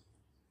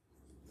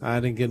 I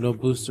didn't get no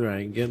booster. I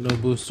ain't getting no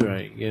booster.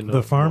 I ain't getting no.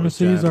 The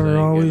pharmacies are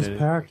always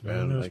packed,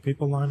 man. There's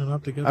people lining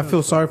up to get. I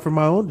feel sorry for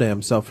my own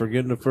damn self for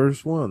getting the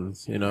first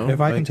ones. You know,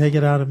 if I can take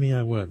it out of me,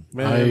 I would.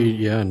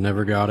 Man.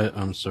 Never got it.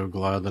 I'm so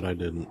glad that I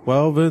didn't.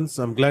 Well, Vince,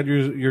 I'm glad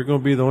you're going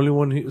to be the only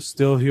one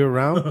still here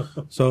around.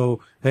 So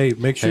hey,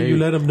 make sure you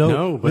let them know.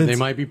 No, but Vince, they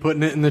might be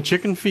putting it in the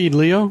chicken feed,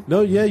 Leo.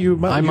 No, yeah, you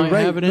might. I might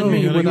right. have it in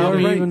me without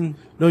even.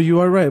 No,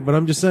 you are right, but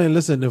I'm just saying.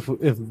 Listen,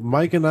 if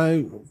Mike and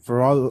I,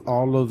 for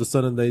all of a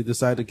sudden they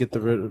decide to get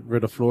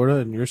rid of Florida,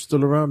 and you're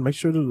still around, make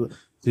sure to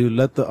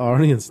let the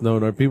audience know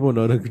and our people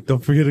know.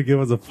 Don't forget to give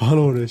us a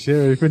follow and a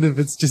share, even if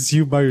it's just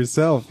you by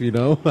yourself. You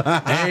know.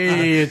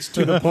 Hey, it's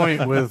to the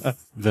point with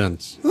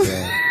Vince.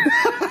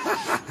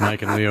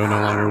 Mike and Leo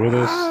no longer with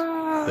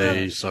us.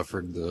 They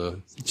suffered the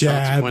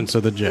consequence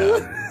of the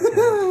jab.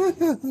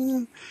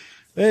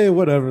 Hey,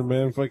 whatever,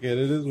 man. Fuck it.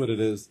 It is what it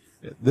is.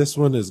 This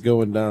one is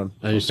going down.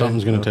 Hey,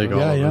 something's going to take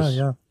all of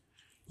us.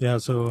 Yeah,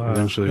 so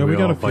eventually we we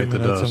got all a few bite the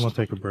minutes dust. and we'll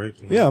take a break.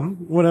 Yeah,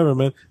 whatever,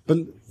 man. But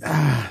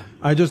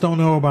I just don't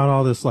know about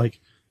all this like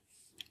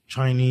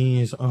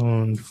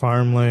Chinese-owned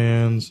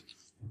farmlands.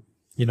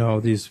 You know,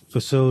 these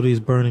facilities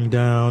burning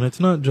down. It's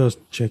not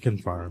just chicken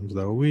farms,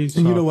 though. We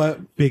saw you know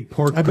what? Big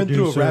pork I've been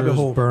through a rabbit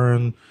hole.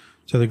 Burn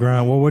to the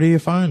ground. Well, what do you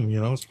find?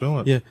 You know, spill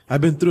it. Yeah, I've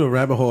been through a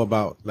rabbit hole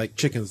about like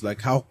chickens,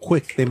 like how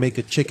quick they make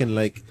a chicken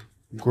like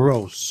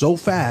grow so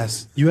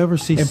fast. You ever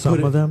see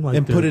some of them? Like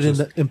and put it in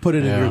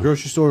your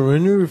grocery store or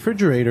in your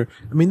refrigerator.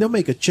 I mean, they'll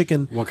make a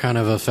chicken. What kind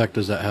of effect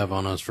does that have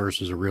on us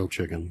versus a real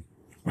chicken?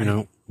 You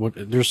know,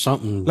 there's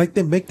something like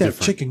they make that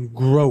different. chicken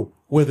grow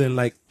within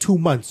like 2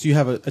 months. You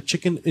have a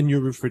chicken in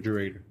your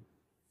refrigerator,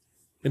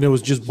 and it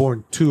was just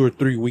born 2 or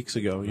 3 weeks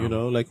ago. You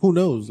know, like who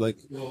knows? Like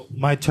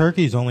my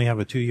turkeys only have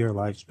a 2-year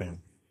lifespan.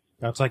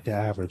 That's like the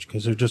average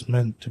because they're just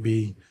meant to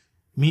be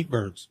meat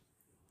birds.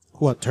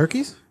 What,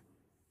 turkeys?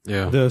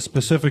 Yeah. The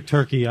specific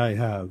turkey I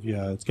have,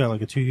 it's got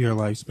like a 2-year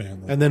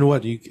lifespan. And then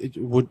what?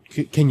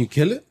 Can you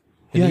kill it?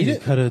 And eat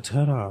it? Cut its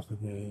head off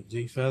and you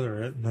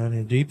defeather it and then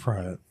you deep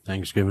fry it.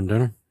 Thanksgiving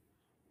dinner.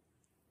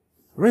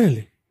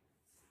 Really?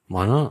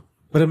 Why not?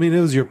 But I mean,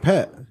 it was your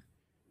pet.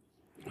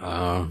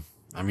 I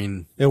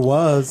mean, it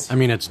was. I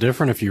mean, it's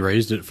different if you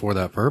raised it for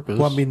that purpose.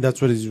 Well, I mean,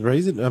 that's what he's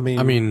raising. I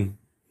mean.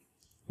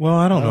 Well,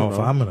 I don't know if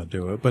I'm going to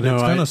do it, but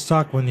it's going to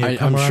suck when you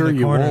come around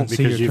the corner and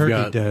see your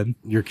turkey dead.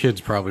 Your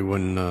kids probably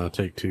wouldn't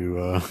take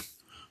too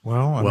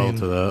well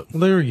to that.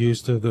 They're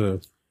used to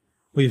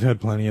we've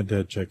had plenty of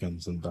dead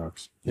chickens and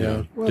ducks.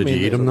 Yeah. Well, did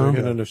you eat them though? I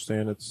can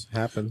understand it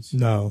happens.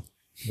 No,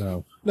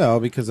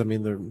 because I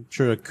mean, they're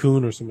sure a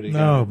coon or somebody.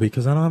 No,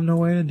 because I don't have no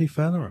way to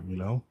defeather them. You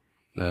know.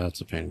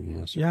 That's a pain in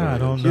the ass. Yeah, I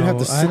don't know. You have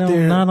to sit there.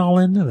 I'm not all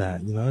into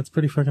that. You know, it's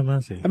pretty fucking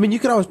messy. I mean, you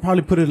could always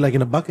probably put it like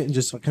in a bucket and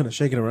just kind of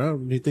shake it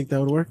around. Do you think that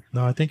would work?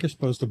 No, I think you're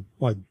supposed to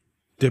like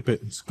dip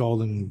it in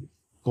scalding,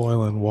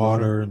 boiling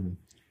water and.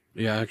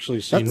 Yeah,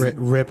 actually, seen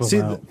rip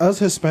them out. Us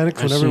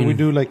Hispanics, whenever we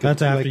do like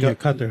that's after you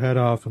cut their head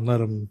off and let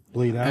them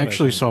bleed out. I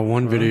actually saw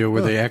one video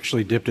where they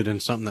actually dipped it in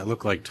something that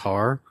looked like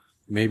tar.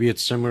 Maybe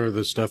it's similar to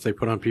the stuff they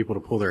put on people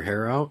to pull their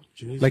hair out,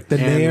 like the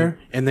nair,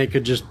 and they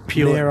could just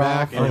peel it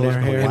back, and it was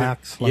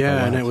wax.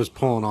 And it was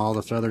pulling all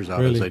the feathers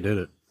out as they did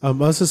it.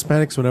 Us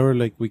Hispanics, whenever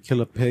like we kill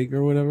a pig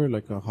or whatever,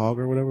 like a hog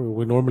or whatever,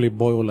 we normally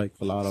boil like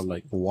a lot of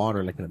like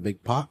water, like in a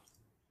big pot.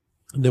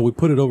 And then we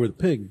put it over the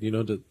pig, you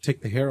know, to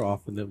take the hair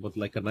off, and then with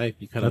like a knife,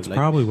 you kind of like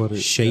probably what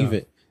shave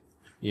it.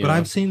 But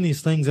I've seen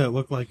these things that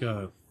look like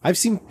I've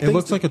seen. It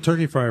looks like a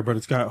turkey fryer, but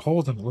it's got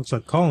holes in it. It looks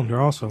like colander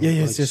also.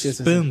 Yes,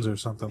 spins or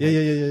something. Yeah.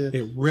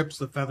 It rips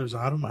the feathers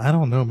out of them. I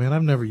don't know, man.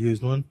 I've never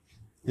used one.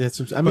 Yeah,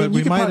 I mean,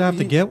 we might have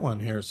to get one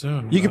here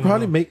soon. You could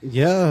probably make.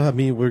 Yeah, I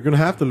mean, we're gonna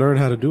have to learn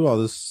how to do all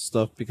this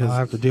stuff because I'll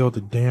have to deal with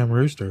the damn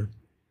rooster.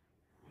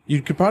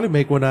 You could probably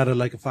make one out of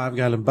like a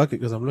 5-gallon bucket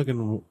because I'm looking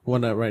at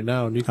one out right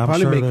now, and you could I'm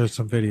probably sure make there's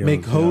some videos.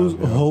 Make hose.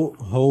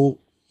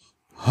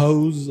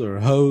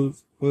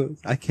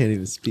 I can't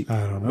even speak.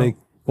 I don't know. Make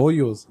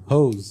hoyos,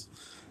 hose.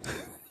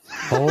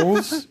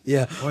 Holes?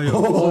 Yeah.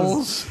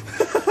 Holes?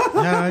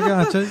 Yeah, I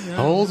got you. Yeah.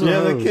 Holes or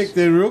yeah, hose? They kicked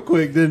in real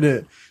quick, didn't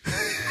it?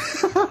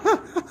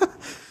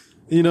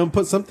 You know,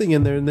 put something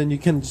in there, and then you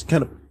can just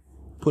kind of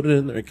put it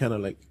in there, kind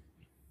of like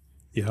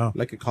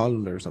a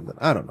colander or something.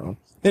 I don't know.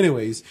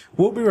 Anyways,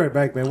 we'll be right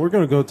back, man. We're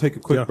gonna go take a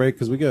quick break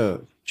because we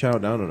gotta chow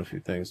down on a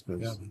few things.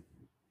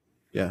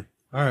 Yeah.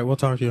 All right, we'll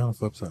talk to you on the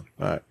flip side.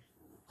 All right.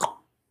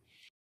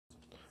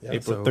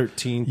 April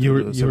 13th.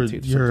 You're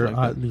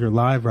 17th, you're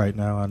live right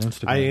now on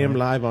Instagram. I am right?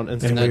 live on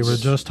And Instagram. we were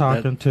just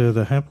talking to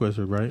the Hemp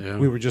Wizard, right? Yeah.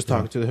 We were just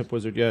talking to the Hip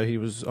Wizard. Yeah, he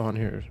was on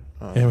here.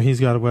 And he's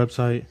got a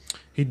website.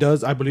 He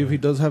does. I believe he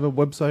does have a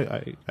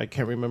website. I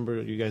can't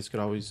remember. You guys could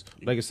always,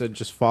 like I said,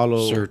 just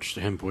follow Search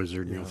Hemp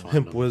Wizard and you'll find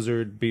Hemp him.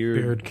 Wizard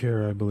Beard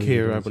Care, I believe.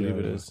 Care. it I is. believe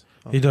Yeah, it yeah. is.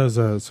 He does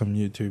some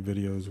YouTube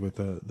videos with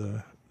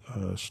the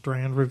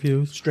Strand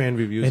reviews. Strand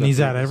reviews. And I he's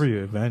think at it's- every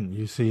event.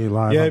 You see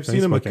live Yeah, on I've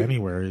seen him Facebook at-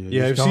 anywhere. Yeah,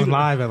 He's I've going seen him-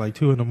 live at like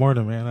 2 a.m,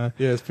 man.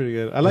 Yeah, it's pretty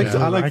good. I like.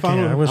 Yeah. I like I can't-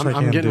 following. I wish him. I I'm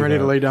can't getting do ready to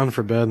that. lay down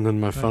for bed, and then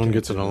my phone can't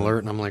gets an do that. alert,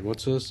 and I'm like,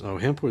 "What's this? Oh,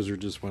 Hemp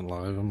Wizard just went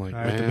live." I'm like,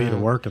 I have to be to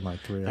 "Man, work in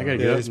like 3 hours. I gotta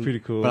Yeah, get he's up." pretty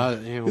cool. But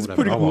I, you know, He's whatever,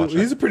 pretty I'll cool. watch it.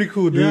 He's a pretty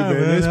cool dude, Yeah,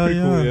 man. He's hell pretty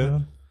cool. Yeah.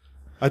 man.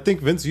 I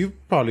think Vince, you've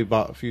probably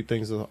bought a few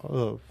things from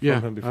him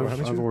before.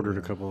 haven't I've you? ordered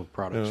a couple of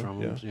products Yeah,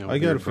 from yeah. him. You know, I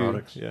got a beard few.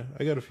 products. Yeah,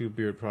 I got a few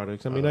beard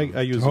products. I mean,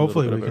 I use.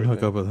 Hopefully a we little can bit of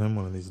hook up with him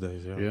one of these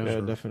days. Yeah. Yeah,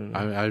 Yeah, definitely.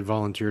 I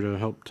volunteer to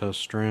help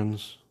test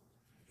strands.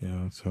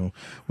 Yeah, so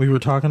we were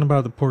talking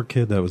about the poor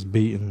kid that was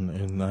beaten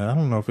in, I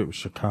don't know if it was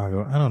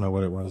Chicago. I don't know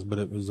what it was, but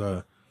it was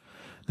the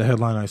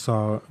headline I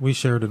saw. We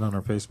shared it on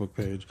our Facebook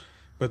page.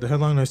 But the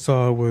headline I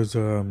saw was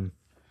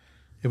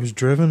it was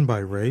driven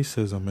by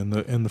racism,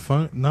 and the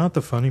fun, not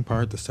the funny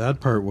part, the sad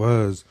part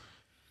was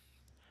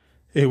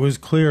it was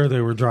clear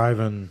they were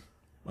driving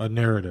a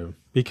narrative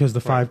because the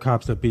 5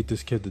 cops that beat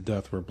this kid to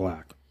death were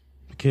black.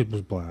 The kid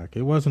was black.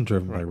 It wasn't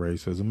driven by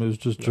racism. It was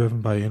just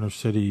driven by inner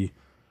city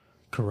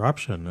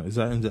corruption. Is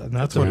that, and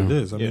that's what it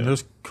is. I mean, Yeah.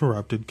 there's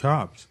corrupted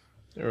cops.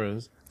 There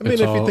is. I mean,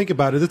 It's if you all- think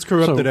about it, it's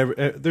corrupted.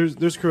 So-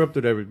 There's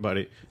corrupted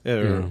everybody.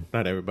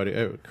 Not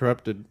everybody.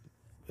 Corrupted.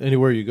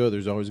 Anywhere you go,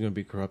 there's always going to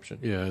be corruption.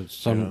 Yeah,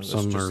 some You know, it's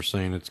some just- are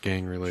saying it's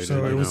gang related.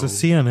 So it you was a know,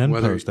 CNN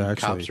whether post,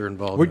 actually. Cops are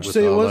involved. What'd you with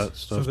say it all was? that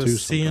So stuff the too.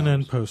 CNN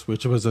sometimes. post,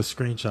 which was a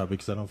screenshot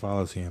because I don't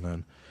follow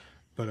CNN,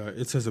 but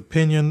it says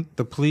opinion: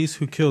 the police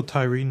who killed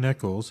Tyree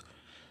Nichols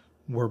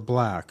were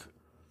black,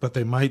 but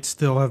they might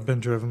still have been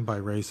driven by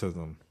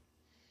racism.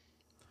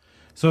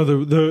 So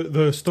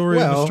the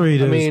story on the Well,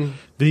 street I is mean-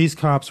 these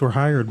cops were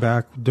hired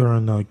back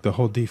during like the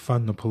whole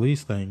defund the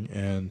police thing,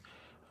 and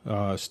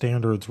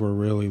standards were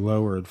really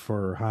lowered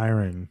for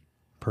hiring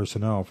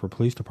personnel for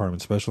police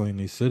departments, especially in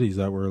these cities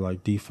that were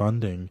like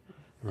defunding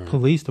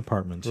police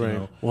departments. You Right.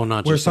 know? Well,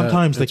 not Where just that,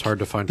 sometimes it's hard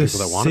to find the people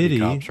that want to be city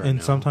cops right and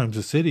now. sometimes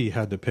the city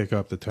had to pick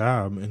up the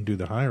tab and do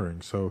the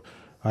hiring. So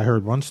I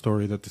heard one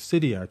story that the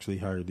city actually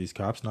hired these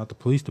cops, not the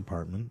police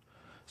department.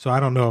 So I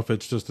don't know if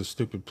it's just a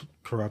stupid,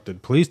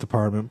 corrupted police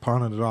department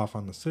pawning it off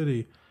on the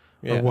city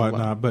Yeah, or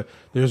whatnot. But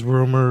there's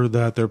rumor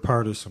that they're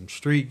part of some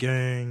street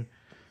gang.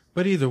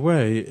 But either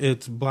way,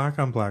 it's black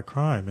on black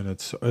crime, and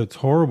it's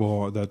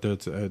horrible that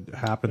it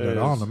happened It at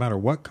all, is. no matter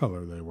what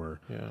color they were.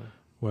 Yeah.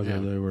 Whether Yeah.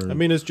 they were, I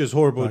mean, it's just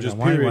horrible. Black Just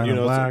and white, period. white You and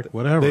know, black, so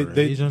whatever,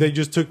 They Asian. they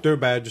just took their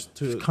badge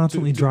to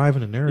constantly to-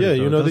 driving a narrative. Yeah,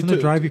 you though. know, they doesn't it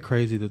took- drive you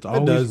crazy? That's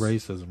always does.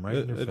 racism right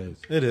in your face.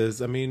 It is.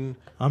 I mean,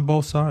 On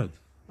both sides.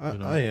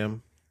 I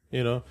am.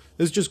 You know,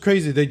 it's just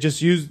crazy. They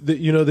just use the,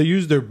 you know, they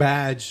use their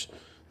badge.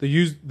 They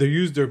use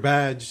their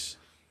badge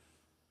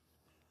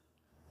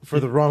for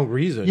the wrong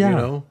reason. Yeah. You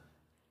know.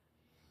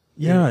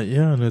 Yeah,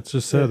 and it's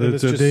just sad. Yeah, and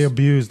It's it's they just-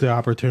 abuse the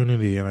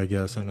opportunity, and I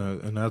guess,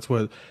 and that's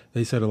what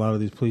they said. A lot of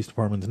these police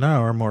departments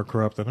now are more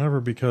corrupt than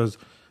ever because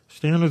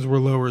standards were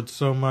lowered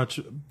so much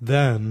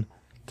then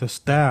to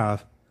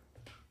staff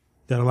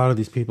that a lot of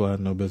these people had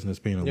no business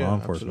being in Yeah, law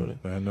enforcement.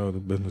 absolutely. They had no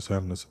business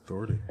having this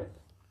authority.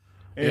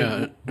 And Yeah, we're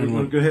and going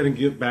when- to go ahead and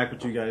get back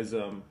with you guys.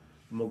 I'm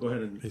going to go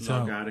ahead and Peace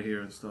log out. out of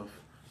here and stuff.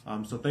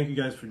 So thank you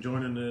guys for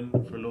joining in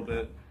for a little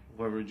bit.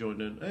 Whoever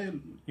joined in. Hey,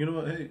 you know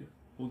what? Hey,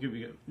 we'll give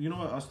you. You know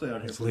what? I'll stay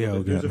out here. It's for a little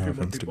Leo bit. There's a getting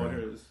few off more people on Instagram.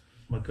 here.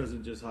 My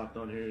cousin just hopped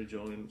on here to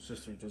join.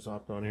 Sister just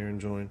hopped on here and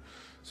joined.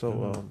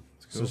 So,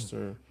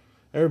 sister,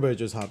 everybody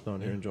just hopped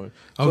on here and joined.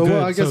 Oh, So, good.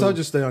 well, I guess So- I'll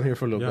just stay on here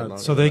for a little bit Yeah,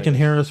 longer. so they can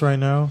hear us right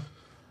now.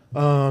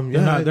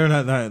 Yeah, They're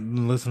not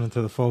listening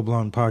to the full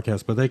blown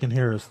podcast, but they can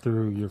hear us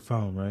through your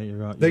phone,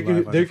 right? they live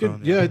could. on They your could.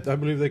 phone, Yeah, I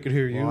believe they could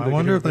hear you. Well, I could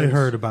wonder hear if they Vince.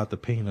 heard about the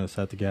penis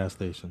at the gas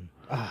station.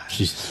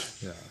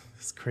 Jesus. Yeah.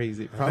 It's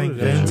crazy. I think Probably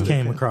Vince they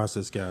came could. across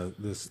this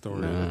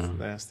story. That's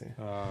nasty.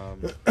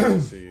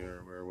 Let's see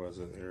here. Where was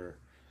it? Here.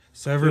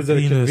 Severed It's at a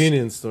penis.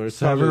 convenience store. It's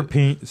Severed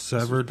probably,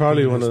 severed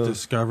probably penis one of the-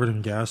 discovered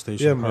in gas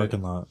station Yeah, my-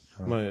 parking lot.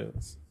 Oh,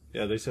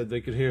 yeah, they said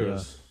they could hear Yeah.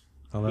 us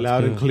oh, that's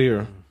loud good. and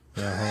clear.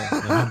 Yeah,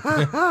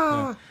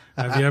 yeah.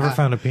 Have you ever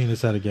found a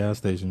penis at a gas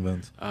station,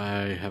 Vince?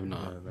 I have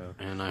not,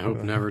 and I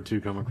hope never to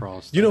come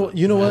across. You know. that.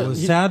 You know Well, what?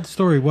 the sad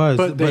story was,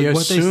 But they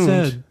what they assumed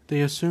said.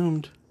 they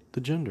assumed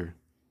the gender.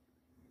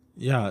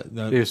 Yeah,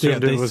 They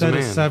assumed they it was said a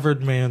a man.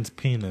 severed man's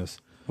penis.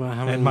 Well,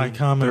 how And my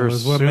comment they're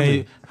was, "What assuming-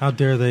 made? How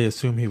dare they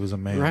assume he was a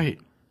man?" Right.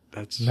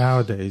 That's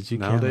Nowadays, you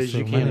can't Nowadays, you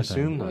assume can't anything.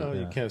 assume that. Well,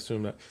 you Yeah. can't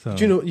assume that. So-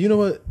 But you know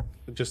what?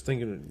 Just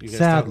thinking. You guys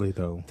Sadly,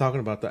 though, talking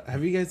about that.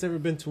 Have you guys ever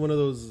been to one of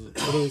those?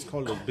 What are those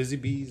called? Those busy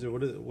bees or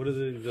what are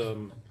they?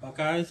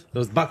 Buckeyes,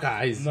 Those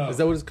Buckeyes. No. Is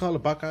that what it's called? A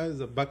Buckeyes?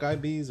 A Buckeye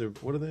bees or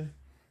what are they?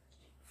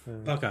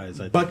 Buckeyes,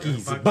 I think.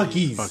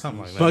 Bucky's.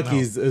 Something like that.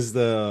 Bucky's is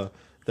the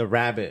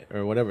rabbit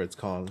or whatever it's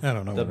called. I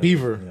don't know The what it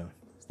beaver. is, yeah.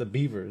 It's the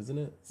beaver, isn't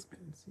it?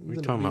 We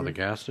talking about the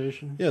gas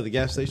station? Yeah, the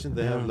gas station.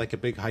 They have like a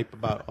big hype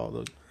about all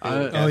the.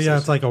 Oh yeah,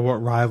 it's like a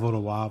rival to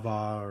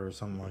Wawa or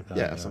something like that.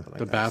 Yeah, something like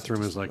The that.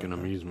 bathroom is like an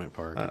amusement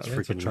park. It's It's a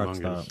freaking truck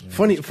humongous. stop.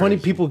 Yeah. Funny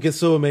people get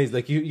so amazed.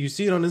 Like you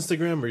see it on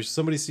Instagram or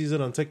somebody sees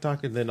it on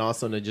TikTok, and then all of a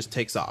sudden it just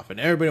takes off, and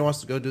everybody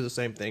wants to go do the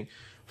same thing.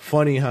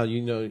 Funny how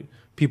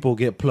people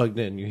get plugged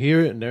in. You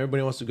hear it, and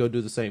everybody wants to go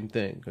do the same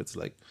thing. It's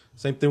like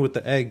same thing with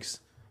the eggs.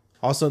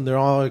 All of a sudden they're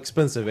all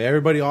expensive.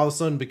 Everybody all of a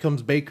sudden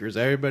becomes bakers.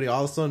 Everybody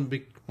all of a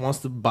sudden wants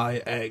to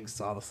buy eggs.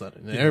 All of a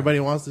sudden, and everybody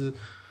wants to.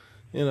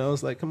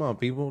 It's like, come on,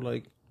 people,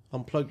 like.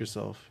 Unplug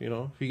yourself, If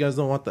you guys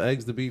don't want the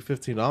eggs to be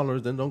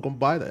 $15, then don't go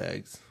buy the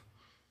eggs.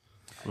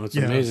 Well, it's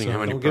Yeah, amazing so how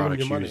many don't give 'em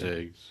your products money. use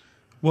eggs.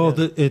 Well,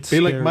 it's Be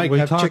like scary. Mike, we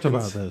have talked chickens.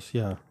 about this.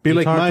 Yeah, Be we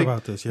like talked Mike.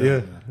 about this.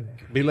 Yeah.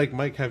 Be like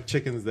Mike, have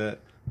chickens that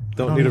I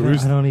don't don't need a even- I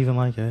rooster. don't even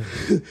like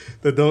eggs.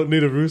 That don't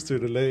need a rooster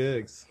to lay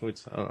eggs. Which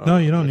I don't No, know.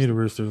 you don't need a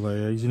rooster to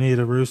lay eggs. You need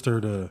a rooster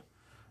to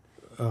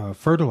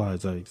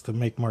fertilize eggs to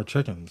make more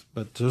chickens.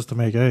 But just to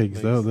make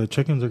eggs, though, the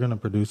chickens are going to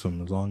produce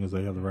them as long as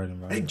they have the right Hey,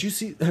 environment did you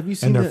see? Have you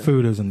seen and their that?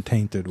 food isn't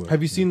tainted with.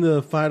 Have you seen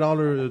the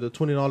 $5, the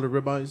 $20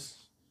 ribeyes?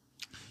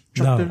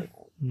 No. There?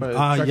 By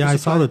Tractor Yeah, I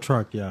saw Supply? the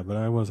truck. Yeah, but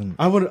I wasn't.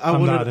 I wanted,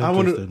 I'm not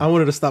interested. I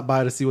wanted to stop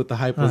by to see what the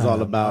hype was all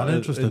I'm about, not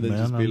interested, and then man.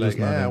 just be I'm like, just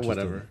not interested.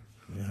 whatever.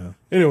 Yeah.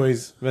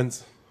 Anyways,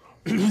 Vince,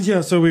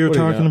 Yeah, so we were What do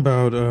you talking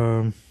got?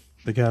 about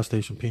the gas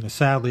station penis.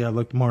 Sadly, I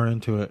looked more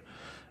into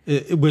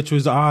it, which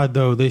was odd,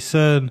 though. They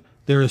said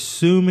they're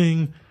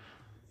assuming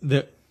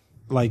that,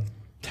 like,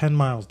 10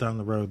 miles down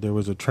the road, there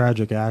was a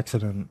tragic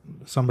accident,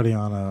 somebody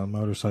on a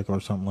motorcycle or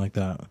something like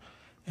that,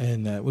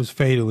 and was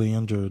fatally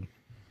injured,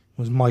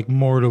 was, like,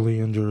 mortally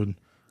injured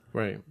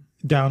right?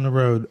 down the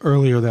road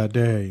earlier that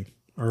day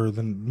or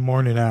the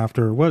morning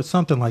after,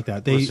 something like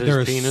that. Was They're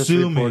his penis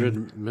assuming.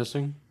 reported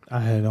missing?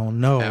 I don't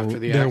know. After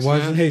the there accident?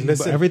 wasn't. Hey,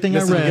 listen, everything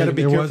listen, I you read, gotta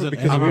be there careful wasn't.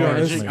 because any we are- more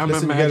listen, information. I'm you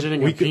gotta-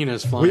 imagining we a could-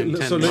 penis flying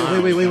 10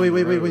 miles.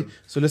 Wait.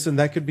 So listen,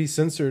 that could be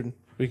censored.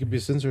 We could be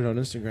censored on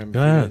Instagram. Go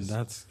ahead.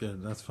 That's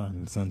good. That's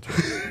fine. Censor.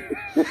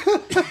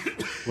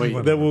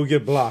 Wait, Then we'll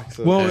get blocked.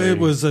 So. Well, Hey. it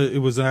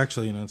was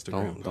actually an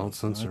Instagram. Don't post.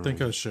 censor I think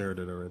me. I shared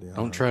it already. I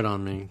don't tread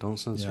on me. Don't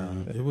censor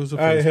Yeah, me. it was a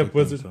All right, Facebook Hemp thing,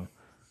 Wizard. so.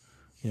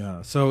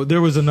 Yeah. So there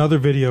was another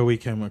video we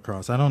came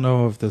across. I don't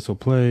know if this will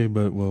play,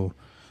 but we'll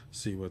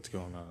see what's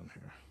going on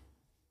here.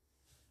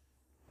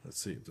 Let's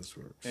see if this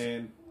works.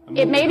 And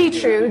It may be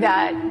true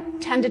that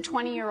 10 to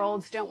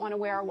 20-year-olds don't want to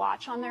wear a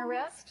watch on their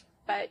wrist,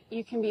 but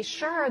you can be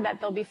sure that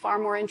they'll be far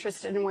more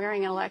interested in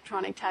wearing an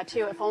electronic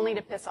tattoo, if only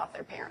to piss off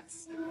their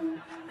parents.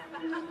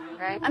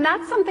 Right? And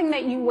that's something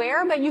that you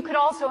wear, but you could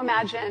also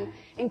imagine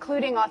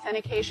including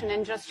authentication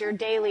in just your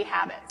daily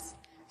habits.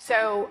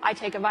 So I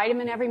take a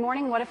vitamin every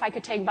morning. What if I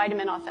could take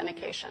vitamin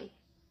authentication?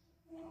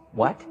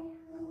 What?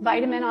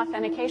 Vitamin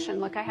authentication.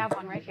 Look, I have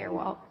one right here.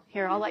 Well,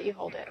 here, I'll let you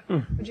hold it.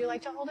 Would you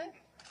like to hold it?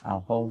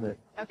 I'll hold it.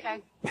 Okay.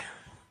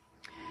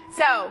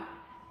 So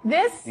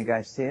this You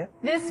guys see it?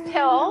 This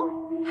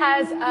pill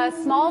has a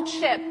small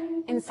chip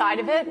inside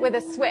of it with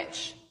a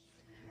switch.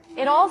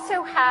 It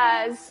also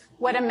has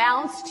what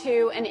amounts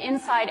to an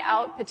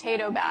inside-out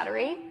potato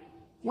battery.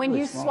 When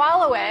you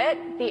swallow it,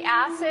 the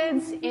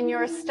acids in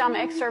your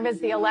stomach serve as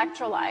the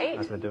electrolyte,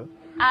 That's what I do.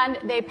 and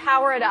they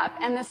power it up,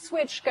 and the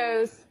switch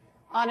goes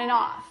on and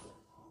off.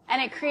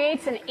 And it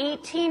creates an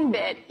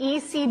 18-bit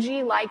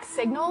ECG-like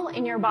signal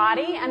in your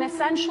body, and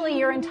essentially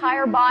your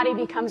entire body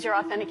becomes your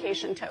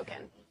authentication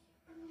token.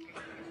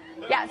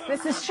 Yes,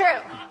 this is true.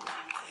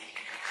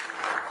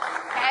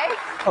 Okay?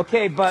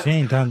 Okay, but She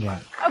ain't done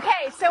that.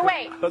 Okay, so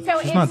wait.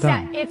 So She's not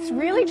done. it's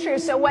really true.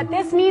 So what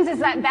this means is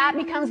that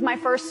becomes my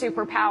first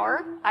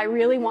superpower. I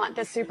really want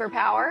this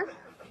superpower.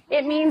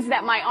 It means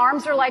that my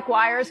arms are like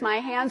wires, my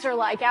hands are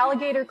like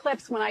alligator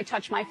clips. When I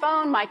touch my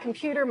phone, my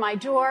computer, my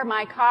door,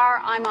 my car,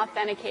 I'm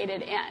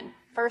authenticated in.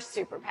 First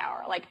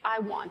superpower. Like, I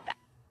want that.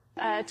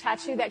 A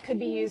tattoo that could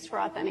be used for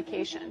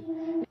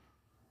authentication.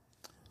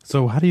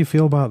 So how do you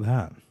feel about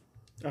that?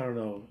 I don't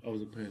know. I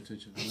wasn't paying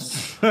attention.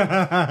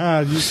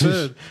 You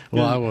said.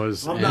 Well, I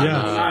was. I'm and, not.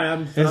 Yeah. Sorry,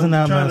 I'm Isn't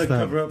that trying messed to up?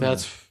 cover up.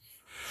 That's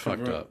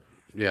fucked up.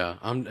 Yeah,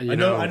 I'm. You I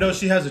know.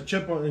 She has a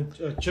chip on.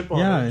 Yeah,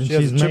 her. and She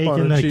has she's a chip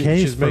on making her. a She's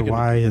case for making-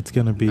 why it's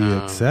going to be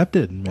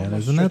accepted, man.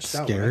 Isn't that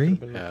Stretched out, scary? like,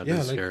 been- Yeah, it yeah,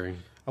 is like, scary.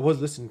 I was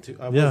listening to.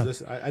 I Yeah. was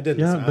listening. I did.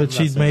 Yeah, listen. I'm but not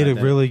she's saying made I a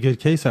did. really good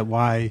case at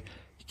why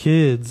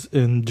kids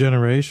and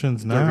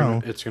generations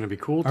now It's going to be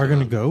cool. are going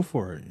to them. go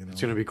for it. You know?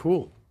 It's going to be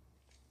cool.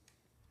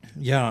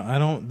 Yeah, I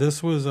don't.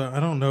 This was. I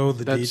don't know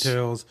the That's-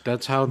 details.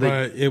 That's how they.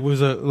 But it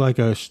was like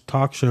a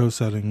talk show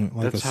setting,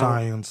 like That's a how-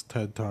 science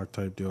TED Talk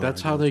type deal.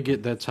 That's I how guess. they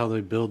get. That's how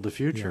they build the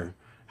future.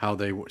 How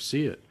they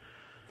see it.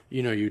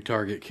 You know, you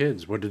target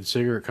kids. What did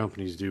cigarette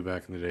companies do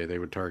back in the day? They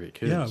would target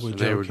kids. Yeah, with and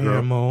they Joe would grow.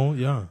 Camel.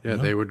 Yeah, Yeah,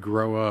 they would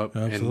grow up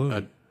Absolutely.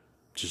 and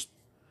just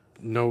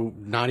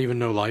not even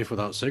know life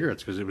without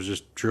cigarettes because it was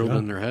just drilled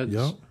in their heads.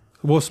 Yeah.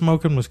 Well,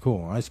 smoking was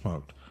cool. I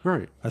smoked.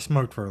 Right. I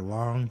smoked for a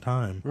long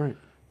time. Right.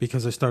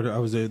 Because I started.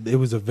 It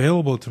was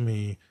available to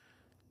me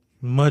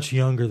much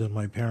younger than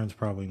my parents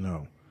probably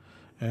know.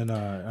 And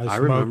I I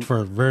smoked remember- for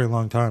a very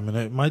long time, and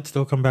it might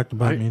still come back to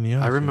bite me in the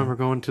ass. I remember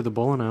going to the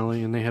bowling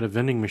alley and they had a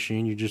vending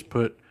machine. You just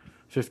put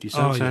 50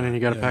 cents yeah. in and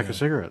you got a Yeah, pack yeah. of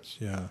cigarettes.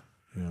 Yeah,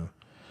 yeah.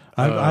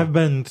 I've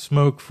been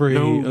smoke free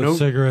no- of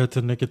cigarettes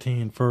and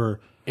nicotine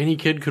for Any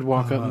kid could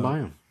walk up and buy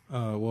them.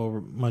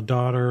 well,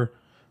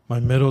 my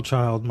middle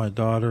child, my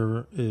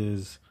daughter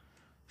is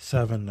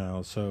 7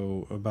 now,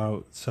 so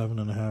about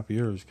 7.5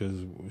 years, because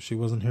she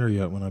wasn't here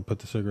yet when I put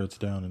the cigarettes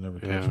down and never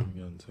touched Yeah. them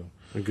again.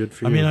 So Good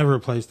for I you. mean, I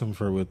replaced them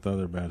with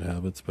other bad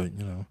habits, but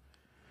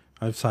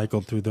I've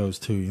cycled through those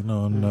too,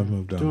 and I've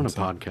moved on. Doing a so.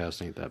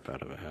 podcast ain't that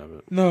bad of a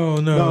habit. No,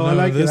 I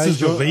like this it. is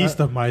the least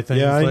of my things.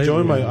 Yeah, I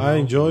enjoy lately, I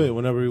enjoy it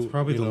whenever. It's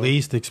probably the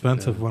least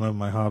expensive one of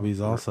my hobbies.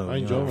 Also, I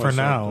enjoy for myself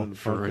now. doing the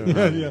podcast.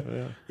 right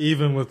now.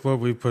 Even with what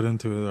we put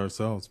into it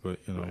ourselves, but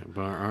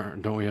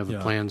But don't we have the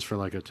Yeah. plans for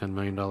like a $10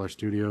 million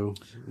studio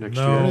next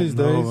no, year? These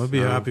days. I'd be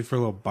No. happy for a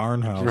little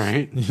barn house,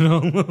 Right.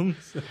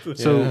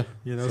 So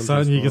Yeah.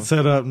 something you can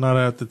set up, not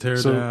have to tear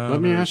So down.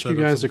 let me or ask you set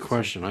up guys a some-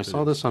 question. I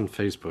saw this on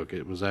Facebook.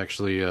 It was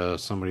actually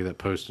somebody that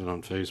posted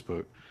on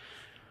Facebook.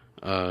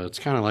 It's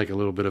kind of like a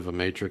little bit of a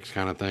Matrix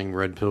kind of thing,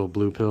 red pill,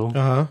 blue pill.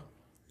 Uh huh.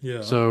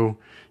 Yeah. So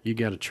you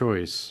got a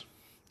choice.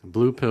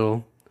 Blue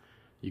pill,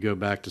 you go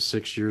back to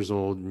 6 years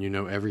old and you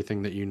know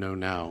everything that you know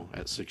now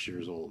at 6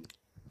 years old.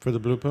 For the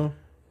blue pill.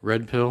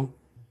 Red pill,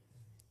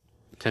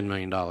 $10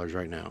 million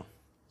right now.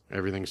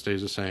 Everything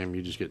stays the same.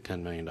 You just get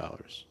 $10 million.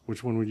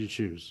 Which one would you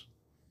choose?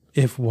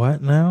 If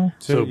what now?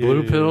 So Yeah,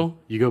 blue yeah, pill,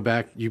 you go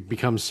back, you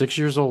become 6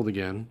 years old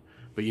again,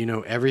 but you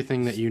know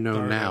everything that you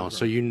know now,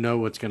 so you know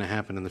what's going to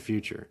happen in the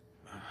future.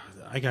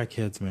 I got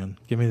kids, man.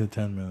 Give me the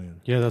 10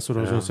 million. Yeah, that's what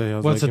I was gonna say. I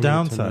was What's the like, give me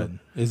 10 downside? million.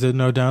 Is it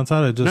no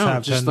downside? I just No,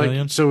 have just 10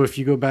 million. like so. If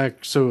you go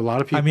back, so a lot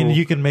of people. I mean,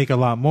 you can make a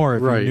lot more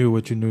if Right. you knew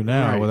what you knew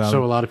now. Right. Without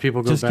So a lot of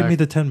people go just back. give me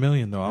the 10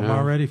 million though. I'm Yeah.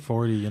 already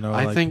 40.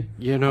 I think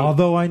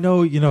Although I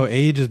know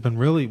age has been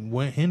really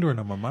hindering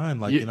on my mind.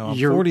 Like I'm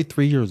you're-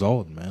 43 years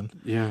old, man.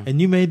 Yeah.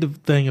 And you made the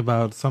thing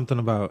about something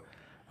about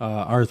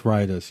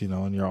arthritis,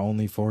 and you're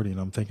only 40. And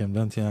I'm thinking,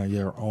 Vince,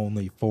 you're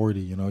only 40.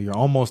 You're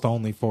almost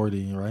only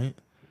 40, right?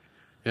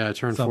 Yeah, I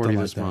turned Something 40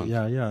 like this that. month.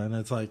 Yeah, yeah. And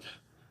it's like,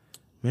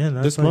 man,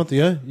 that's This like, month,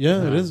 yeah,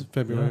 it is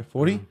February. Yeah.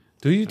 40.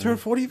 Do you turn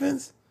 40,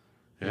 Vince?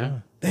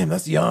 Yeah. Damn,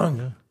 that's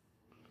young.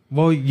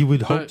 Well, you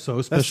would hope But so,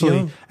 that's especially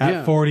young. at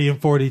Yeah. 40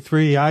 and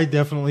 43. I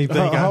definitely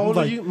think How I'm old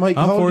like, are you, Mike?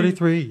 I'm How old are you?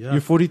 43. Yeah.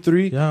 You're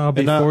 43. Yeah, I'll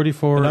be And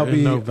 44 and I'll in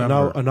be,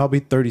 November. and I'll be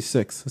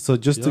 36. So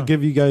just to Yeah.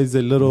 give you guys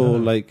a little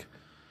Yeah. like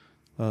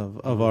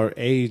of our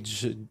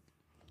age.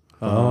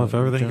 Oh, if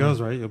everything general-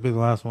 goes right, you'll be the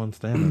last one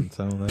standing.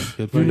 So that's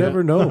good for You you.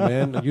 never know,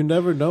 man. You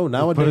never know.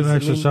 Nowadays, Put an I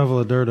extra mean, shovel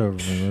of dirt over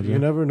me, would you? you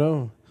never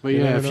know. But You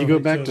yeah, never if you know. go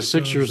back to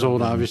 6 years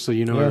old, something. obviously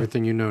you know Yeah.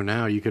 everything you know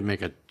now. You could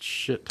make a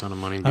shit ton of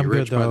money and be I'm good,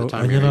 rich by the though.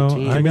 time And, you're you know,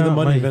 18. I Give me the got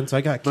money, my- Vince.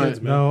 I got But-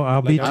 kids, man. No,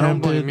 I'll be I don't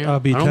blame tempted. you. I'll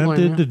be I don't blame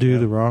tempted you. to do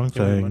the wrong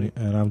Give me money.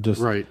 thing, and I'm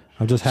just Right.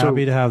 I'm just So-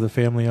 happy to have the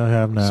family I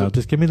have now. So-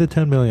 just give me the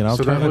 10 million. I'll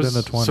turn it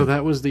into 20. So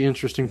that was the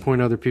interesting point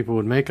other people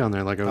would make on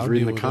there. Like I was I'll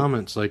reading deal the with it.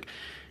 comments, like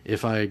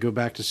if I go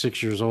back to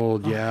 6 years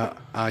old, yeah,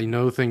 I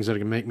know things that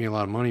can make me a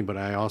lot of money, but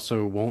I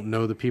also won't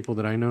know the people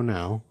that I know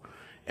now.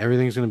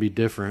 Everything's going to be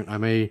different. I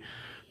may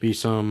be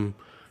some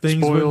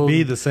Things spoiled, wouldn't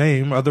be the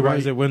same.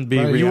 Otherwise, Right. it wouldn't be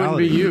Right.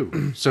 reality. You wouldn't be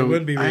you. So It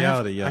wouldn't be I have-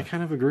 reality, yeah. I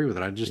kind of agree with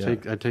it.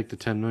 I'd take the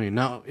 10 million.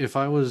 Now, if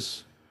I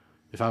was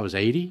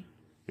 80,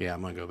 yeah,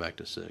 I'm gonna go back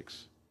to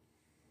 6.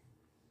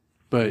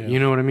 But you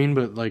know what I mean.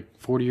 But like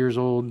 40 years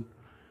old,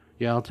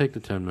 yeah, I'll take the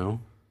 10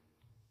 mil.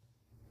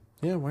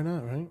 Yeah, why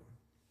not, right?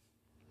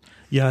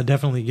 Yeah,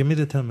 definitely. Give me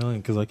the 10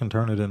 million because I can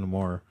turn it into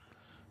more.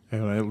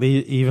 And at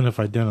least, even if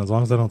I didn't, as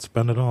long as I don't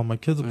spend it all, my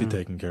kids will be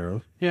taken care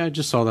of. Yeah, I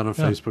just saw that on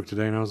Yeah. Facebook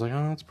today, and I was like,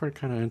 oh, that's pretty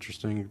kind of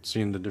interesting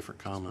seeing the different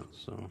comments.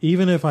 So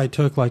Even if I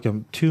took like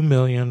a 2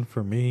 million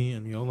for me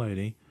and the old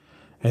lady,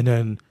 and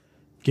then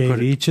gave Put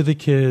it- each of the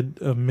kid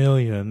 $1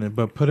 million,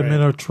 but put them in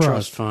a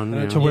trust fund,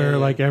 to yeah. where Yeah.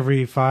 like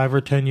every 5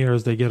 or 10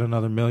 years they get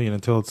another $1 million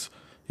until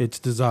it's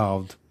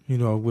dissolved. With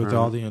Right.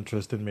 all the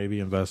interest and maybe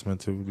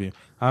investments, it would be.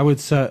 I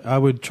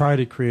would try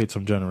to create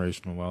some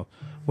generational wealth.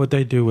 What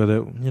they do with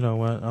it, you know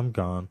what? I'm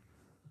gone.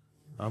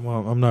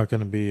 I'm not going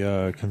to be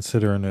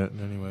considering it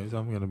anyways.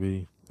 I'm going to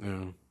be,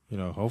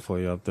 yeah.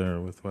 hopefully out there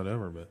with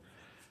whatever. But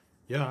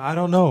yeah, I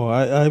don't know.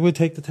 I would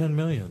take the 10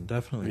 million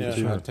definitely. Yeah, for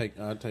sure.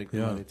 I'd take the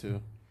Yeah. money too.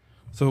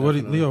 So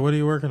Definitely. Leo? What are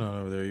you working on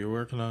over there? You're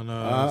working on some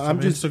I'm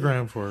just-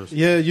 Instagram for us.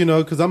 Yeah,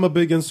 because I'm a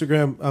big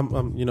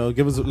Instagram.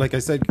 Give us, like I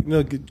said,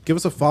 give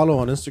us a follow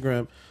on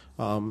Instagram.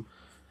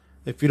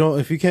 If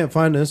you can't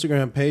find the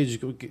Instagram page,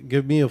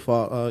 give me a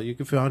follow. You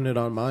can find it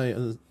on my.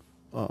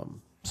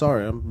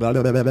 Sorry, I'm. Blah,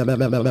 blah, blah, blah, blah,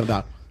 blah, blah,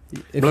 blah.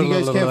 If Blah, you blah,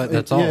 guys blah, can't, blah,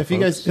 that's yeah, all, if you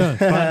guys, Yeah,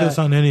 find us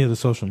on any of the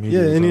social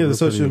media. yeah, any of the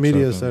We're pretty social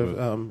media. accepting,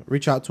 So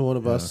reach out to one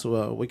of us.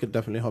 We could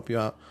definitely help you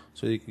out.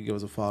 So you can give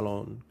us a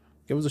follow and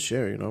give us a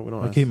share. We don't.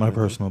 I ask keep my for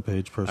anything. personal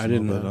page personal,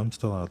 didn't, but I'm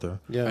still out there.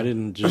 Yeah,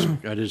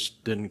 I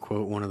just didn't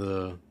quote one of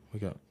the We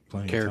got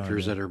plenty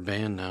characters of time, that are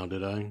banned now,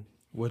 did I?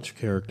 Which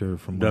character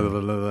from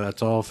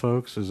That's all,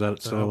 folks. Is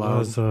that still allowed?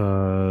 was, I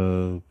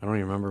don't even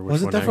remember which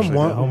Wasn't one. that from actually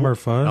one- did. Elmer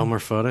Fudd? Elmer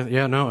Fudd.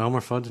 Yeah, no,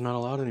 Elmer Fudd's not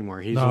allowed anymore.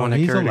 He's the No, one that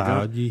he's carried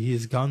allowed. a gun.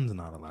 His gun's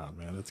not allowed,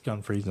 man. It's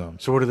gun-free zone.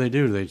 So what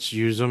do? They just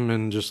use them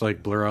and just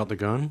like blur out the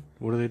gun?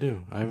 What do they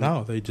do?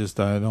 No, they just.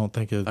 I don't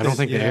think it. I don't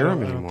think they air them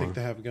I don't anymore. think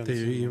they have guns.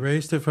 They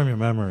erased it from your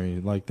memory.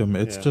 Like them.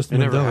 It's Yeah. just It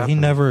never Mandela. He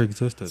happened. never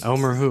existed.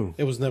 Elmer who?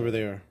 It was never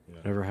there.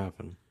 Never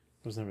happened.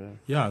 It was never there.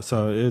 Yeah,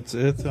 so it's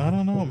I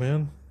don't know,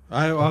 man.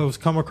 I was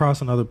come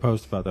across another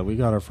post about that. We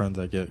got our friends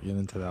that get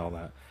into all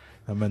that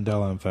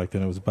Mandela effect,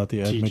 and it was about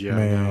the Ed TGI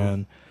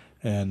McMahon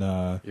and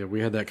Yeah, we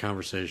had that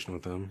conversation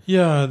with them.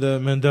 yeah, the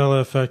Mandela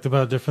effect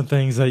about different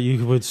things that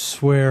you would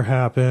swear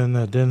happened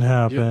that didn't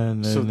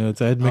happen, so and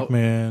it's Ed I'll-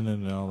 McMahon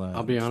and all that.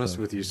 I'll be honest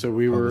stuff. with you. So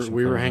we were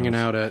Publishing hanging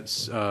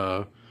Farmhouse.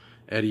 out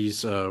at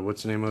Eddie's.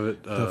 What's the name of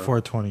it? The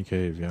 420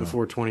 cave, yeah, The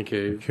 420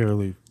 cave.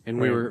 Curly. And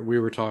we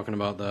were talking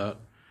about that,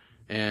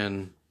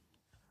 and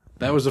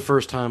that was the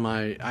first time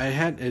I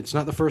had. It's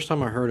not the first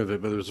time I heard of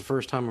it, but it was the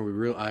first time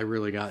I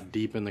really got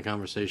deep in the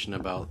conversation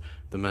about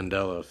the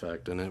Mandela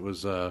effect, and it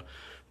was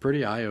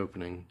pretty eye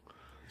opening.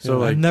 So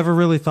I like, never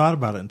really thought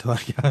about it until I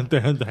got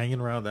there hanging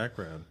around that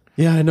crowd.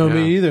 Yeah, I know, Yeah.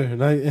 me either.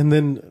 And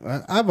then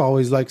I've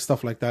always liked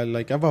stuff like that.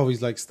 Like I've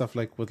always liked stuff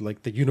like with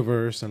like the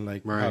universe and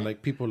like how Right.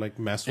 like people like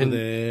mess And- with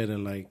it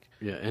and like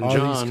yeah, and all these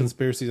John,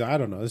 conspiracies. I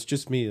don't know. It's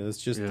just me. It's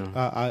just Yeah.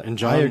 And I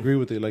John- agree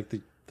with it. Like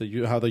the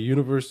how the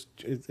universe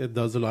it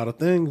does a lot of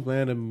things,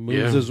 man. It moves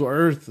Yeah. this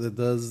earth. It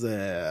does.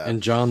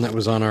 and John, that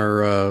was on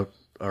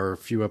our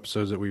few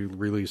episodes that we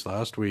released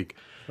last week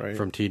Right.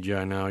 from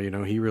TGI Now. You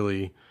know, he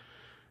really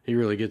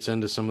gets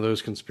into some of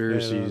those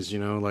conspiracies. You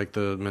know, like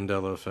the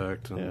Mandela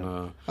effect, and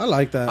Yeah. I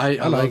like that. I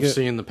like love it.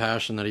 seeing the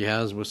passion that he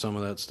has with some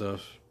of that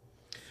stuff.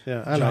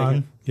 Yeah, I John, like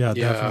it. yeah,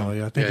 Yeah.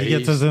 definitely. I think Yeah, he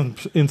gets his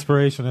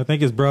inspiration. I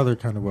think his brother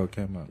kind of woke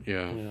him up.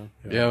 Yeah, Yeah.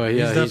 yeah, He's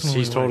definitely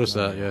He's told like us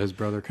that. that. Yeah, his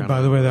brother kind of.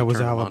 By the way, that was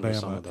turned him on to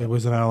some Alabama. of that. It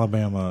was an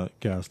Alabama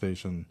gas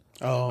station.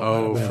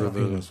 Oh, for Where the-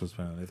 Venus was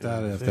found. If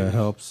that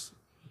helps,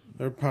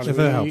 they're probably if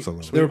that helps a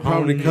little. They're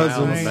probably Home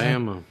cousins.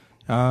 Alabama,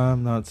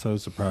 I'm not so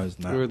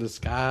surprised now. where the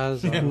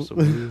skies are so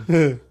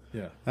blue.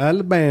 Yeah.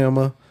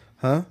 Alabama,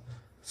 huh?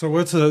 So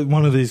what's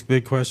one of these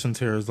big questions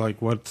here is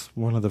like, what's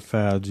one of the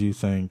fads you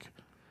think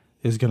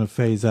is going to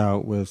phase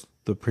out with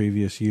the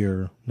previous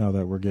year now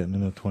that we're getting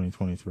into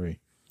 2023?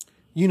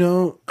 You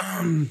know,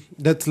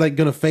 that's like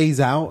gonna phase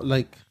out.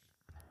 Like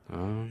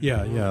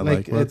Yeah,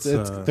 like let's,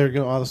 it's they're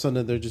gonna all of a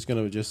sudden they're just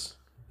gonna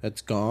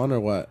it's gone or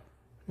what?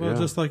 well, yeah.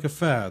 just like a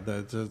fad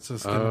that it's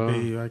just going to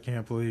be. I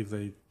can't believe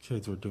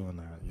kids were doing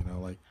that. You know,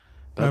 like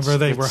remember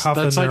they were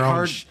huffing that's like their own.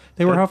 hard-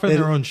 They were huffing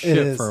their it- own it shit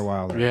is. for a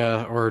while. There.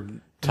 Yeah, or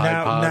Tide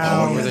Now- Pods.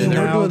 now- What were they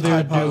now were doing they're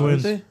Tide Pods, doing-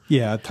 weren't they?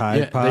 Yeah, Tide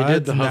Yeah, Pods. they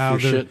did the now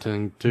huff your they're- shit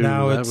thing too.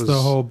 Now That it's was, the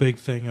whole big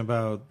thing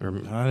about. I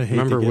hate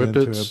remember to get into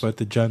Whippets? it, but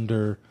the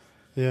gender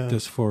Yeah.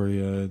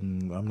 dysphoria,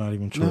 and I'm not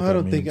even sure. No, what I that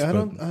don't think means, I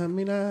but- don't.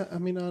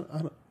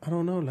 I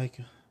don't know. Like,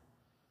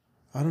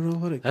 I don't know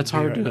what it. That's could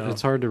be hard right to. now.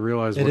 It's hard to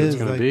realize It what it's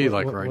is, going to be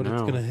what- like right what now.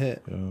 It's gonna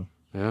hit. Yeah.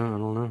 Yeah, I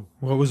don't know.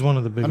 What was one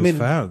of the biggest mean-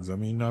 fads? I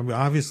mean,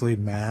 obviously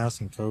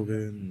mass and COVID.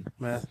 And,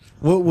 Math.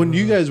 Well, when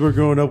you guys were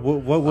growing up,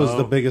 what was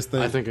the Oh, biggest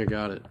thing? I think I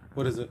got it.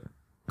 What is it?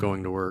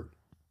 Going to work.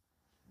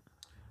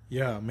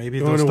 yeah, maybe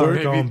Going they'll to start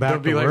work? going They'll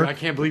back be to like, work. I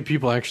can't believe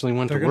people actually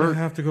went They're to going to work.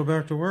 have to go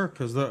back to work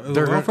because the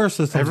They're welfare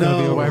system's every- going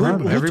to be No, overrun. who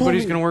told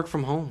Everybody's me- going to work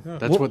from home.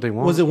 That's What- what they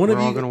want. Was it one We're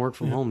of all you? going to work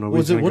from home. Nobody's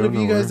Was it gonna one go of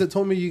you nowhere. guys that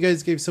told me you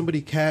guys gave somebody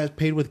cash,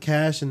 paid with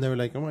cash, and they were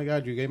like, "Oh my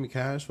god, you gave me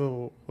cash?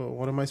 Well,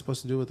 what am I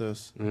supposed to do with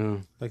this?" Yeah.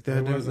 Like they It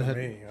had never, wasn't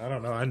me. I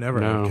don't know. I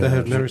never. No. had they cash.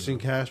 have never seen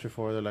cash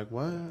before. They're like,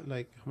 "What?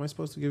 Like, am I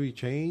supposed to give you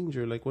change,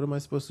 or like, what am I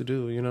supposed to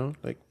do?" You know,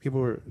 like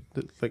people were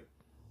like,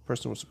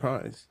 person was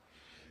surprised.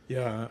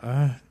 Yeah,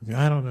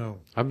 I don't know.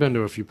 I've been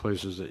to a few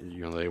places that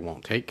they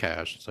won't take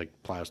cash. It's like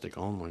plastic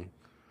only.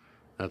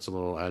 That's a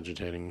little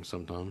agitating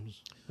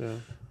sometimes. Yeah.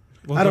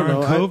 Well, I don't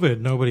during know. COVID,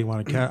 nobody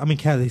wanted cash. I mean,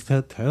 they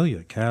tell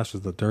you cash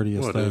is the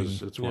dirtiest Well, it thing.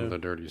 is. It's one of the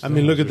dirtiest. I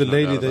mean, look at the things.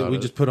 There's no lady doubt that about we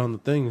it. just put on the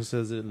thing. It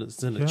says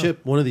it's in a Yeah.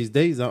 chip. One of these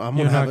days, I'm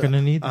You're gonna have not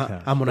gonna need the I-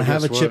 cash. I'm gonna But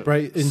have a guess chip what?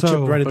 right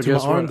So- right But into my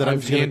guess arm what? that I'm I've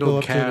just gonna go handled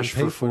up to and cash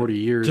pay for 40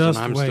 years, Just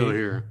and I'm wait. still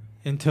here.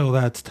 Until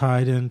that's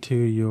tied into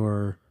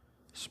your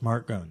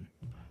smart gun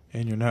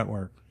and your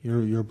network,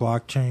 your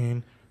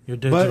blockchain, your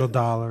digital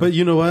dollar. But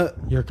you know what?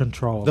 you're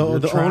controlled. The- You're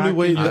the only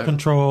way you're that-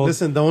 controlled.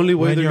 Listen, the only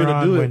way when they're you're gonna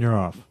on, do it- when you're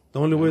off. The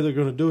only way they're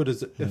going to do it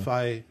is if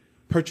I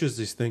purchase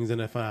these things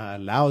and if I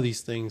allow these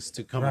things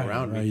to come Right,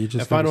 around right. me. You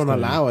just If I gotta don't stay-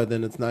 allow it,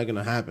 then it's not going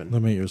to happen.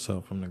 Limit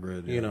yourself from the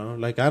grid. You know,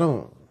 like I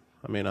don't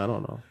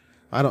know.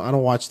 I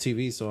don't watch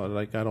TV, so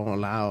like I don't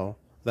allow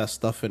that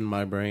stuff in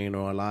my brain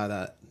or allow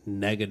that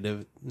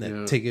negative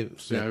Yeah. See,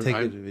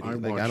 negativity. I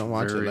Like I watch don't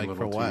watch it very like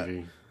for little what?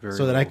 TV. Very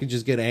So that I little. could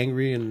just get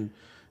angry and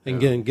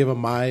give them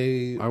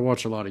my I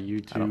watch a lot of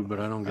YouTube,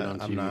 but I don't get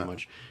on I'm TV not-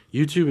 much.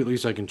 YouTube, at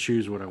least I can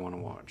choose what I want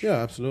to watch. Yeah,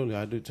 absolutely.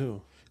 I do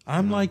too.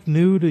 I'm like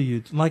new to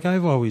YouTube. Like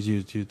I've always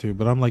used YouTube,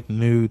 but I'm like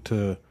new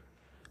to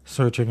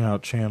searching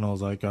out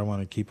channels. Like I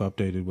want to keep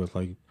updated with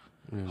like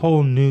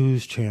whole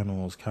news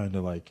channels, kind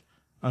of like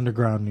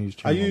underground news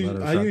channel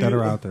that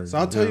are out there. So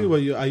I'll tell you what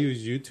I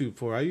use YouTube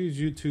for. I use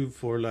YouTube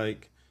for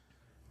like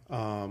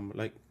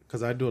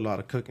because I do a lot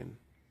of cooking.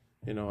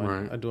 You know,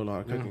 Right. I do a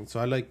lot of cooking,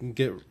 so I like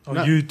get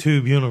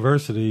YouTube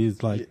University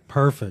is like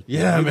perfect.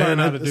 Yeah, You learn man.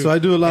 how to do So I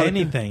do a lot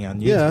anything on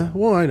YouTube. Yeah,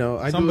 well, I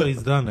know.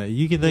 Somebody's done it.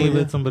 You can think of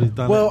it. Somebody's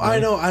done it. Well, right? I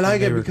know. I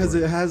like And it they because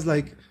record it has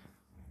like,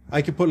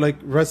 I can put like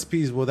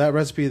recipes. Well, that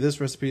recipe, this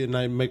recipe, and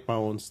I make my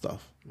own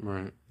stuff.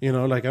 Right. You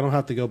know, like I don't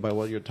have to go by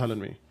what you're telling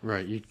me.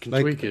 Right. You can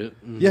Like, tweak it.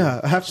 and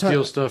Yeah,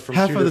 steal stuff from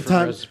half two of the different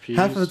time. recipes.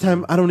 Half of the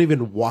time, I don't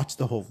even watch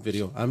the whole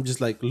video. I'm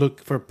just like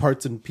look for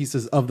parts and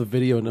pieces of the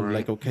video, and I'm Right.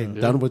 like, okay,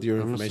 Yeah. done with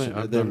your I'm gonna say,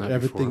 information. I've Then done that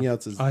everything before.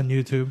 else is on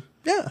YouTube.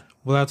 yeah.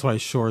 Well, that's why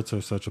shorts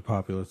are such a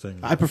popular thing.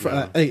 I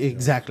prefer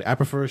exactly. I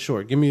prefer a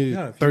short. Give me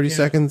Yeah, if you 30 can't-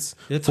 seconds.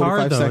 It's 45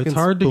 hard though. Seconds, It's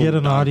hard to boom, get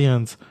an done.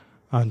 audience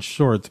on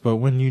shorts, but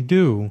when you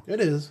do, It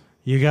is.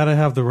 you got to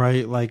have the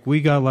right. Like we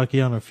got lucky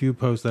on a few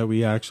posts that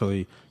we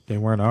actually they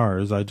weren't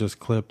ours. I just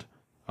clipped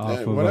off Yeah,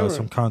 of whatever.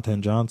 some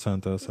content John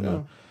sent us, and Yeah.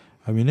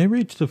 I mean they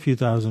reached a few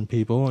thousand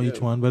people each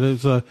one, but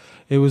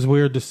it was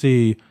weird to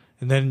see.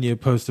 And then you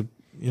post a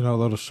a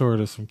little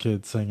short of some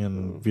kids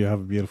singing "If You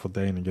Have a Beautiful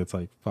Day" and it gets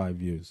like 5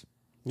 views.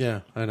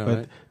 Yeah, I know. But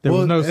right? there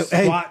was no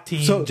hey, SWAT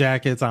team so-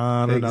 jackets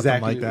on or nothing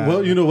Exactly. like that.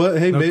 Well, you know what?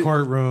 Hey, no maybe,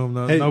 courtroom,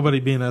 hey,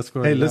 nobody being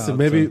escorted. Hey, listen, out,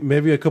 maybe so.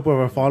 maybe a couple of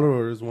our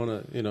followers want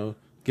to,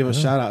 give a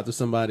shout out to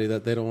somebody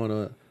that they don't want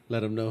to let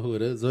them know who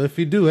it is. So if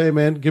you do, hey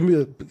man, hit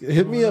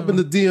me up in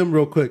the DM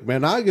real quick,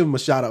 man. I'll give them a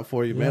shout out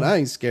for you, man. I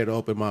ain't scared to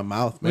open my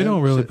mouth, man. We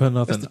don't really Shit. put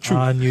That's nothing the truth.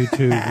 on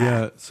YouTube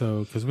yet, so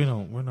because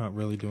we're not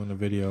really doing a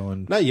video,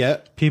 and Not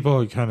yet. people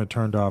are kind of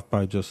turned off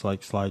by just like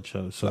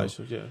slideshows. So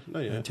Yeah, not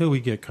yet. until we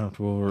get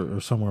comfortable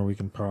or somewhere we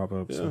can prop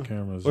up some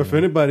cameras, Or if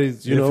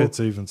anybody's, if it's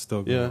even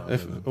still going yeah,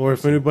 on,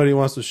 if anybody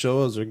wants to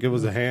show us or give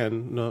us a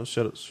hand,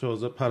 show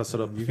us up how to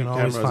set up you can cameras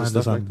always and find stuff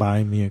us on like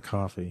Buy Me a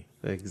Coffee.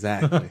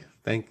 Exactly.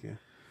 Thank you.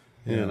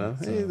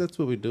 Hey, that's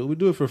what we do. We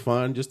do it for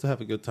fun, just to have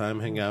a good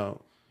time, hang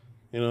out.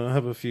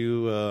 Have a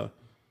few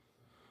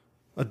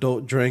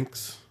adult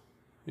drinks.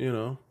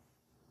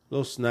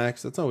 Little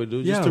snacks. That's all we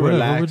do. Just Yeah, to whatever.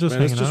 relax. We're just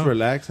man. It's hanging just out.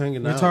 relax,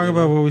 hanging We out. talk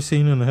about what we've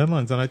seen in the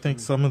headlines, and I think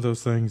some of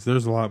those things.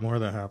 There's a lot more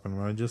that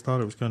happened. I just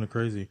thought it was kind of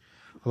crazy.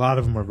 A lot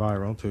of them are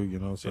viral too,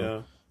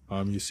 So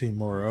you see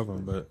more of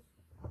them, but.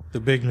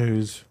 The big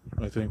news,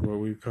 I think, what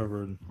we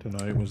covered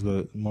tonight was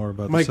more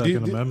about Mike, the Second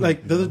Amendment.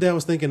 like the other day, I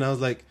was thinking, I was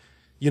like,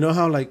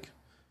 how like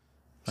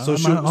all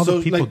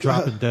the people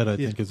dropping dead, I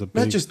think, is a big,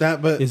 not just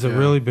that, but is a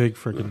really big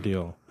freaking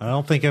deal. I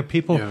don't think that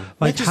people like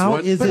Not just how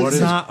what- is but it what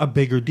is- not a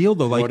bigger deal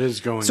though? Like what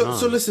is going on?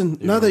 So listen,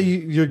 now that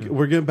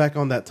we're getting back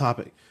on that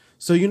topic.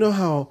 So you know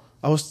how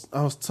I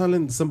was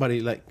telling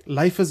somebody like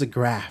life is a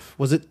graph.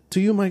 Was it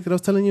to you, Mike, that I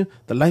was telling you?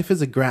 The life is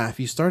a graph.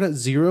 You start at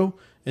 0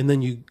 and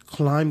then you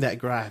climb that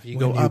graph. You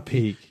when go you up.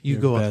 peak, You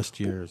your go best up.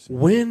 years.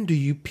 When do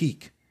you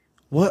peak?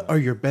 What are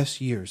your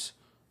best years?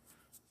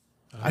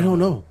 I don't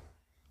know.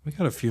 We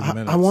got a few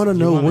minutes. I want to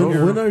know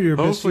when are your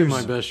best Hopefully, years?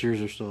 my best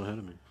years are still ahead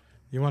of me.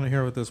 You want to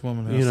hear what this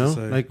woman has to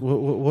say? like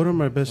what are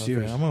my best Okay,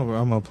 years? I'm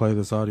gonna play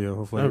this audio.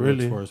 Hopefully, Not it works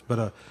really. for us.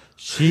 But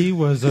she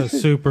was a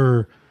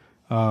super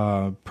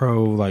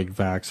pro like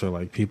vaxxer.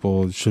 Like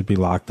people should be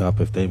locked up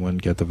if they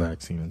wouldn't get the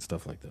vaccine and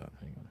stuff like that.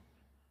 Hang on.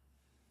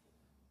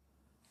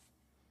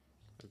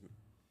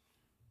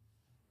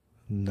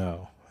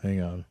 No,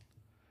 hang on.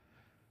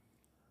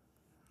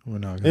 We're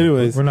not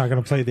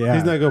gonna play the ad.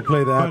 He's not gonna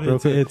play the app.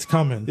 But it's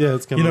coming. Yeah,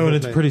 it's coming. And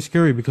it's pretty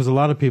scary because a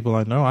lot of people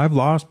I know, I've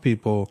lost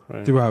people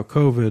throughout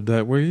COVID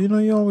that were,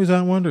 you always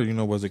wonder,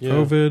 was it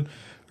COVID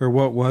or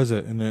what was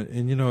it? And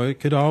it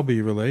could all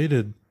be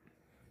related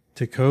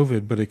to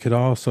COVID, but it could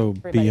also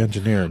be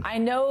engineered. I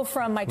know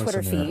from my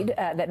Twitter Listen feed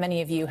that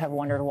many of you have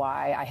wondered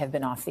why I have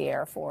been off the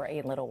air for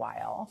a little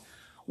while.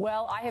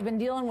 Well, I have been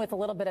dealing with a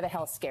little bit of a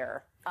health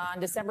scare.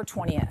 On December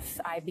 20th,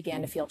 I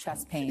began to feel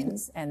chest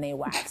pains, and they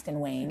waxed and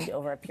waned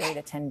over a period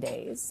of 10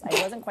 days. I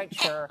wasn't quite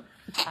sure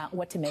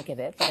what to make of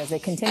it, but as they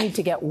continued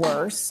to get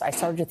worse, I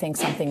started to think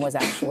something was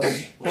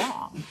actually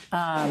wrong.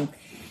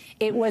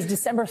 It was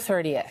December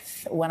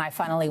 30th when I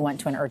finally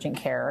went to an urgent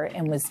care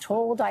and was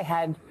told I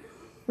had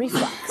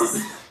reflux.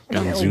 I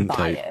didn't really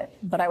buy it,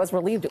 but I was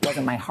relieved it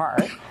wasn't my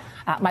heart.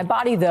 My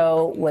body,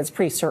 though, was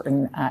pretty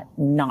certain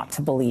not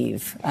to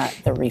believe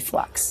the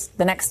reflux.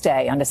 The next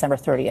day, on December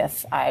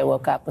 30th, I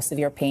woke up with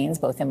severe pains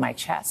both in my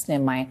chest and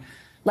in my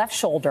left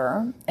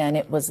shoulder, and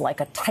it was like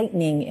a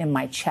tightening in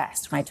my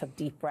chest when I took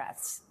deep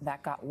breaths.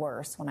 That got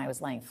worse when I was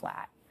laying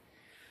flat.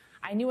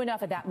 I knew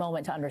enough at that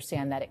moment to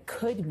understand that it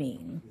could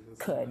mean,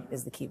 could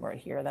is the key word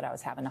here, that I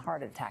was having a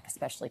heart attack,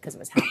 especially because it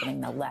was happening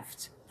in the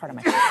left part of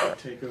my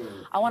shoulder.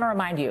 I want to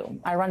remind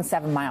you, I run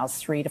 7 miles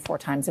 3 to 4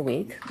 times a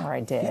week, or I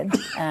did.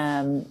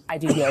 I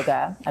do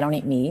yoga. I don't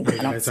eat meat. I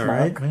don't smoke. All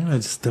right, man.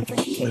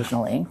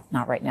 Occasionally.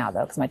 Not right now,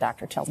 though, because my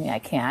doctor tells me I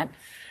can't.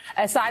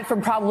 Aside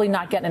from probably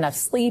not getting enough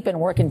sleep and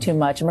working too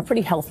much, I'm a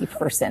pretty healthy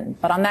person.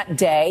 But on that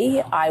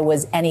day, I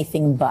was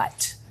anything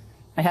but.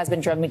 My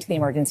husband drove me to the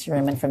emergency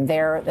room, and from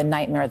there, the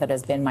nightmare that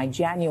has been my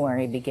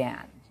January began.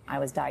 I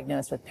was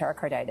diagnosed with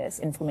pericarditis,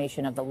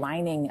 inflammation of the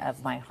lining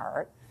of my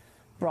heart,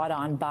 brought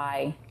on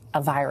by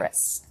a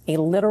virus, a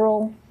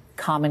literal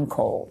common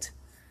cold.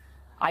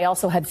 I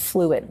also had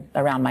fluid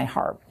around my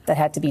heart that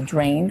had to be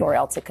drained or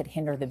else it could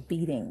hinder the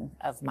beating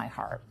of my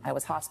heart. I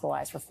was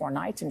hospitalized for 4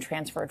 nights and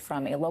transferred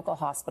from a local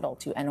hospital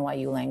to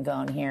NYU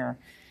Langone here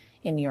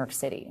in New York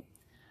City.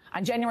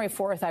 On January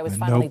 4th, I was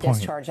finally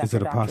discharged after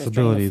doctors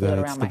drained the fluid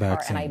around my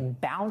heart, and I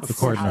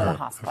bounced out of the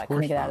hospital. I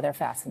couldn't get out of there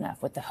fast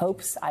enough with the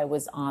hopes I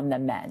was on the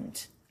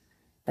mend.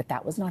 But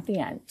that was not the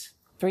end.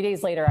 3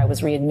 days later, I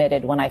was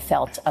readmitted when I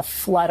felt a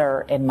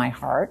flutter in my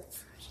heart,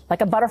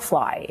 like a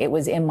butterfly. It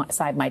was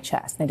inside my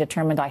chest. They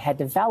determined I had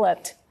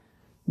developed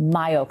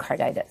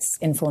myocarditis,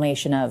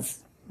 inflammation of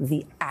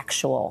the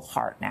actual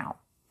heart now,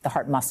 the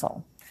heart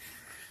muscle.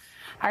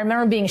 I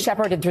remember being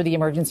shepherded through the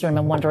emergency room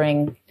and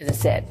wondering, is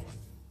this it?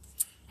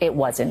 It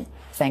wasn't,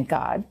 thank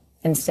God.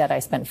 Instead, I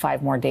spent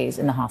 5 more days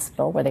in the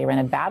hospital where they ran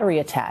a battery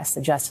of tests,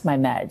 adjusted my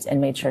meds, and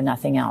made sure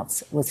nothing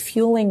else was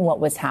fueling what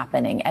was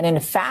happening. And in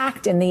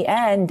fact, in the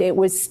end, it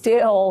was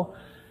still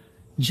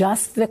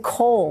just the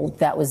cold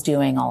that was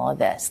doing all of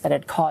this, that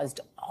had caused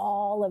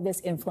all of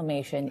this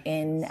inflammation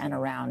in and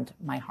around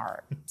my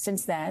heart.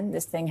 Since then,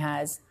 this thing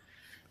has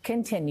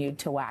continued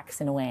to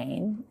wax and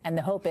wane, and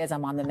the hope is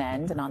I'm on the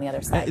mend and on the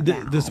other side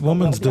now. This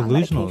woman's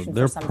delusional.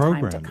 They're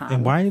programmed.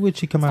 And why would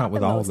she come out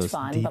with all this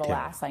detail? But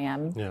alas, I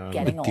am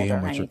getting older,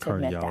 and I need to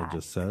admit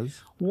that. Says.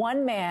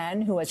 One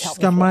man who has she's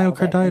got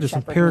myocarditis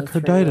and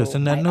pericarditis,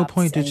 and at no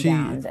point did she.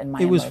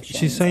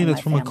 She's saying it's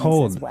from a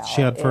cold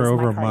she had for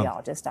over a month.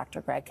 Cardiologist,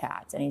 Dr. Greg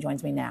Katz, and he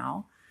joins me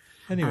now.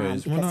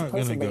 Anyways, we're not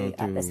going to go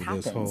through this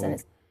whole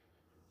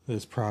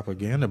this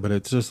propaganda, but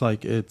it's just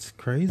like, it's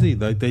crazy.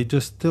 Like, they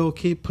just still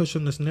keep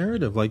pushing this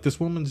narrative. Like, this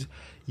woman's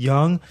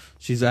young,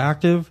 she's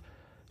active,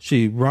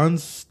 she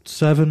runs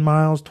 7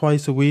 miles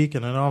twice a week,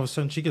 and then all of a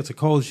sudden she gets a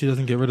cold, she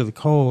doesn't get rid of the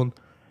cold,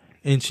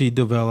 and she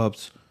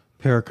develops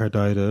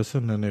pericarditis,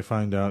 and then they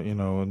find out, you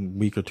know, a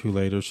week or 2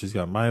 later she's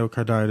got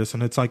myocarditis,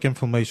 and it's like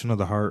inflammation of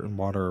the heart and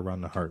water around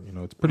the heart. You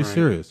know, it's pretty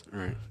serious.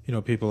 Right. You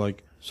know, people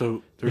like,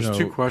 so there's you know,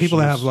 2 questions. People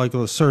that have like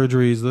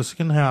surgeries, this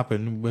can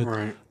happen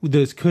with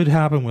this could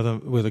happen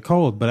with a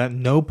cold, but at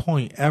no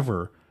point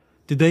ever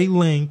did they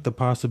link the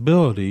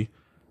possibility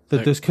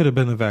that this could have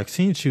been the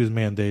vaccine she was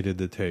mandated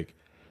to take.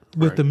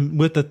 With the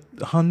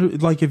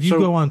 100, like, if you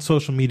go on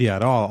social media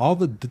at all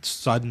the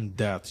sudden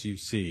deaths you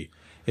see,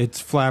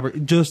 it's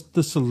just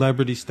the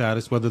celebrity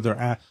status, whether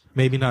they're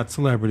maybe not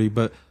celebrity,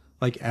 but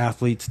like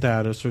athlete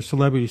status or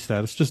celebrity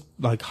status, just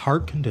like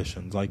heart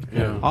conditions, like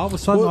all of a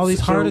sudden all these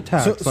heart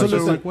attacks.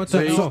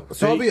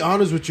 So I'll be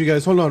honest with you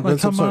guys. Hold on, like,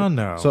 come on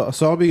now. So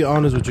I'll be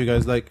honest with you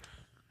guys. Like,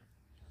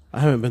 I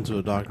haven't been to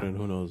a doctor in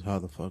who knows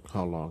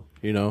how long.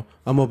 You know,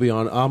 I'm gonna be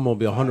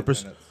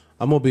 100%.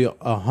 I'm gonna be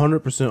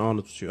 100%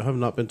 honest with you. I have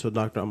not been to a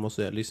doctor. I'm gonna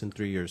say at least in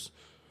 3 years.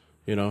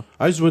 You know,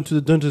 I just went to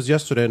the dentist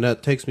yesterday, and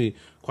that takes me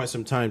quite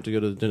some time to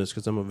go to the dentist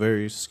because I'm a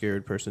very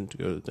scared person to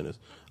go to the dentist.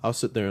 I'll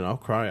sit there and I'll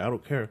cry. I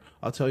don't care.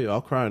 I'll tell you,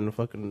 I'll cry in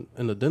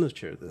the dentist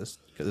chair. Because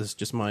it's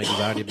just my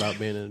anxiety about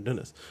being in a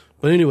dentist.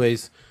 But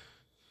anyways,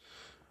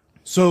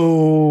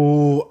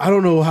 so I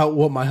don't know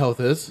what my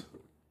health is.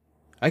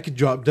 I could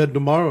drop dead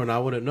tomorrow and I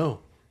wouldn't know,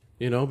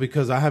 you know,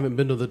 because I haven't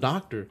been to the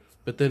doctor.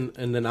 But then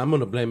I'm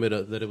gonna blame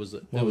it that it was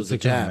a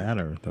jab.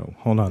 Matter though.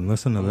 Hold on,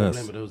 listen to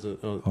this.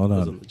 Hold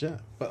on. A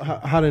jab. But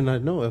how did I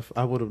know if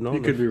I would have known?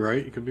 You could be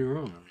right. You could be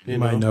wrong. You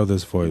might know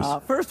this voice.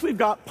 First, we've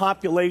got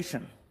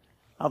population.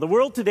 The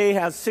world today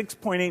has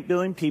 6.8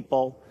 billion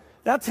people.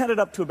 That's headed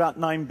up to about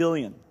 9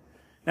 billion.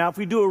 Now, if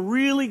we do a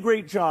really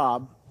great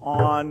job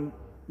on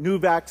new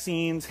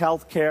vaccines,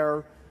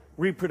 healthcare,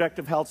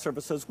 reproductive health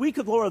services, we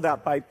could lower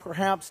that by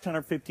perhaps 10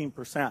 or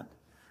 15%.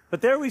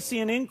 But there we see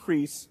an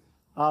increase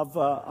of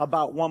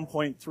about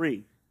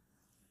 1.3.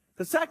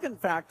 The second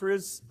factor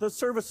is the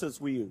services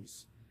we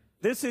use.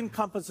 This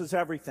encompasses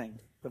everything: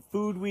 the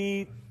food we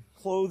eat,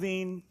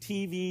 clothing,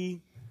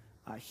 TV,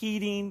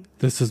 heating.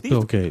 This is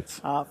Bill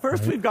Gates.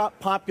 First, we've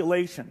got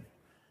population.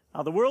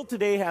 The world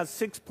today has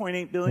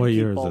 6.8 billion what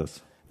year people. Is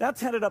this?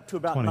 That's headed up to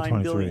about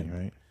 9 billion.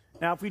 Right?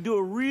 Now, if we do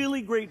a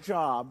really great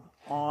job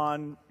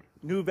on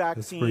new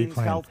vaccines,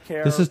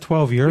 healthcare, this is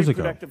 12 years ago.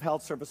 Reproductive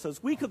health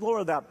services, we could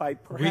lower that by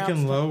perhaps. We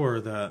can lower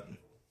that.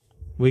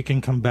 We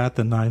can combat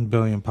the 9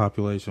 billion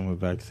population with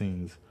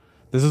vaccines.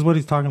 This is what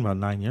he's talking about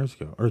 9 years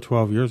ago or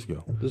 12 years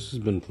ago. This has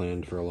been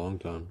planned for a long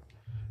time.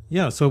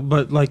 Yeah. So,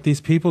 but like these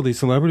people, these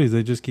celebrities,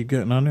 they just keep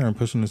getting on there and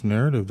pushing this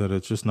narrative that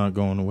it's just not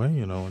going away,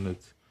 you know, and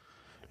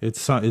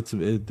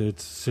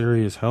it's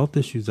serious health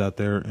issues out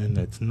there, and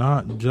it's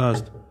not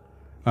just.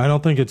 I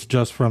don't think it's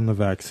just from the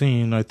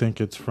vaccine. I think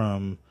it's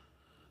from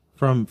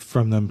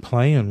them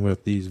playing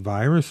with these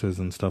viruses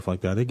and stuff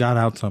like that. It got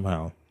out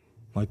somehow.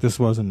 Like, this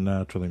wasn't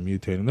naturally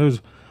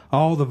mutating.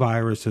 All the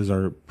viruses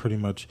are pretty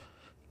much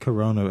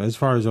corona. As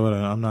far as what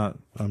I'm not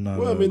a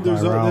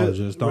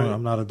virologist.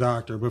 I'm not a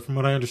doctor, but from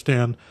what I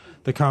understand,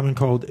 the common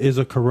cold is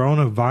a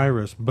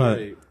coronavirus. But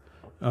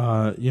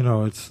you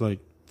know, it's like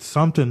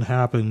something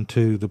happened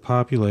to the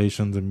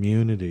population's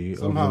immunity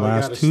over the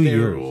last 2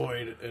 years.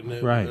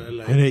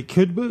 And it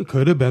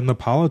could have been the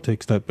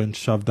politics that been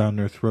shoved down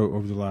their throat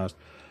over the last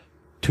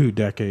 2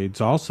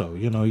 decades also.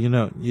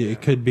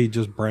 It could be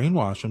just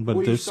brainwashing, but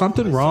Well, there's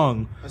something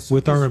wrong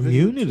with our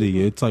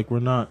immunity. It's like we're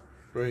not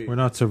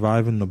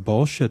surviving the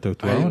bullshit they're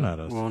throwing at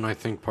us. Well, and I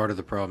think part of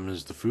the problem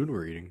is the food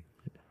we're eating.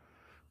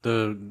 All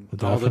the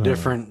Definitely.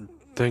 different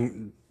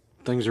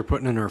things they're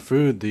putting in our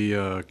food,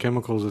 the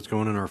chemicals that's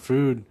going in our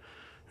food.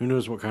 Who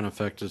knows what kind of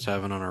effect it's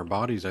having on our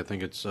bodies? I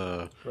think it's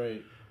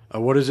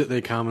what is it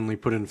they commonly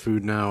put in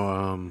food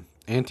now?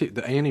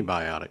 The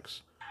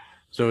antibiotics.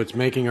 So it's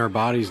making our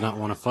bodies not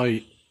want to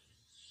fight.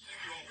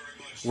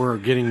 We're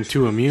getting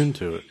too immune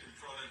to it,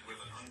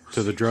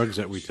 to the drugs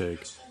that we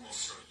take.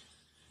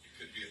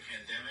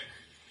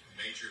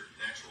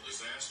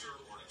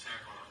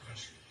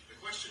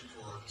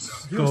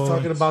 He was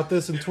talking about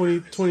this in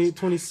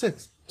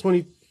 2026, Well,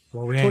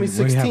 we haven't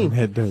 2016.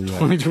 hit there yet.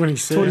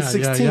 2026.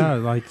 2016. Yeah,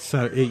 like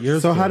 8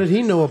 years So ago. how did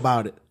he know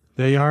about it?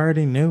 They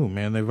already knew,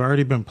 man. They've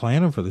already been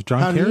planning for this. John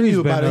How did he Kerry's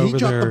knew been about it? He over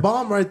dropped there. the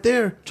bomb right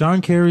there.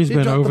 John Kerry's He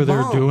been dropped over the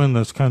there bomb. doing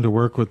this kind of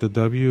work with the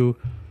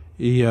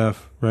WEF,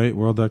 right,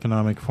 World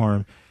Economic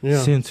Forum,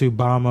 Yeah. since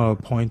Obama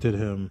appointed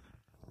him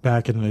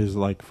back in his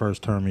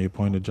first term. He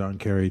appointed John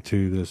Kerry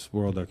to this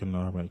World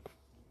Economic,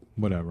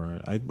 whatever.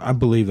 I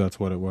believe that's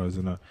what it was,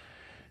 and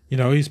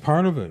he's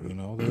part of it. I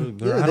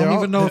don't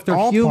even know if they're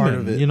all human. part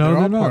of it. They're They're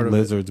all not part of it.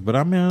 lizards, but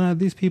I mean,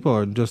 these people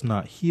are just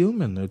not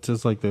human. It's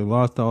just like they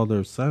lost all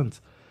their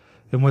sense.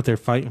 And what they're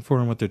fighting for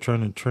and what they're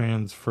trying to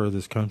transfer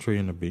this country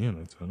into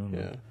being. I don't know.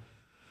 Yeah.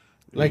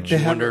 Like they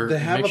have, It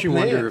makes a you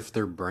plan. wonder if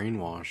they're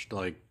brainwashed.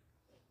 Like,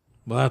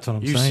 Well, that's what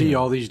I'm you saying. see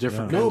all these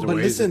different No, kinds of but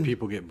ways listen- that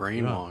people get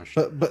brainwashed.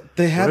 But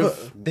they have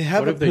what a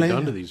have they plan.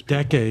 done to these people?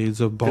 Decades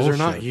of Because bullshit.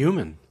 they're not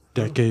human.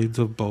 Decades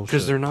of bullshit.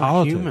 'Cause they're not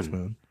Politics, human.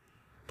 man.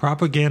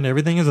 Propaganda.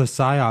 Everything is a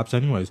psyops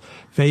anyways.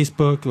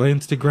 Facebook,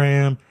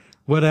 Instagram,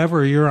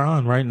 whatever you're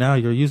on right now,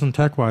 you're using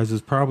TechWise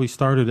is probably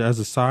started as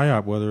a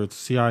psyop, whether it's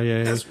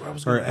CIA That's what I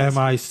was or gonna ask.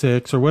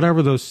 MI6 or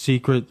whatever those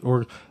secret,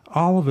 or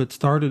all of it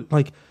started,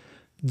 like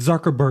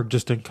Zuckerberg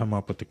just didn't come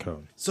up with the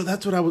code. So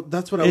that's what I was.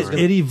 That's what I was.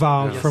 It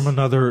evolved Yes. from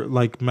another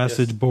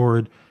message Yes.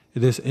 board.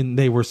 And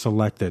they were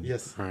selected.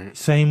 Yes. Right.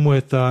 Same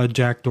with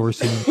Jack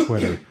Dorsey and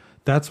Twitter.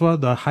 That's what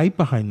the hype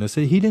behind this.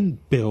 He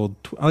didn't build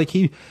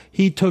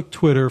he took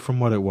Twitter from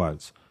what it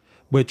was,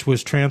 which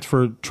was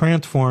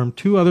transformed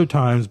 2 other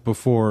times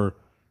before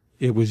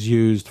it was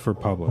used for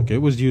public. It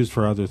was used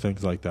for other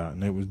things like that,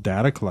 and it was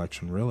data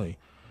collection really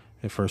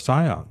for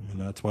PSYOP,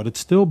 and that's what it's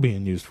still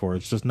being used for.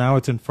 It's just now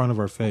it's in front of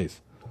our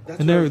face,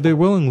 and they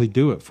willingly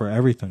do it for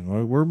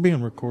everything. We're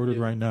being recorded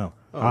right now,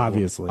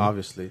 obviously.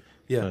 Obviously.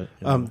 Yeah.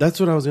 But, That's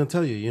what I was gonna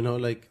tell you. You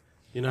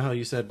know how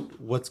you said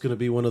what's gonna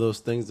be one of those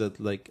things that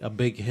like a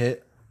big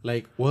hit.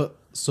 Like what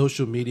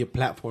social media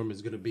platform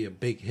is gonna be a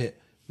big hit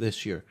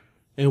this year,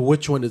 and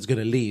which one is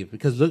gonna leave?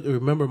 Because look,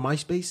 remember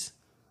MySpace?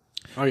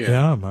 Oh yeah.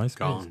 Yeah, MySpace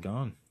Gone.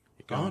 gone.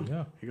 Gone.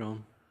 Yeah. You're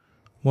gone.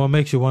 Well, it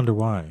makes you wonder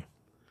why.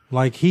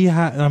 Like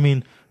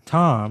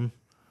Tom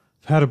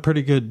had a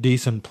pretty good,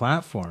 decent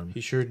platform.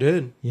 He sure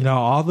did.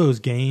 All those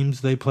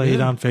games they played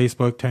Yeah. on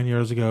Facebook 10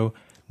 years ago,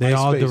 they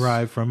all MySpace.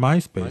 derived from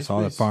MySpace. All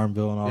that MySpace.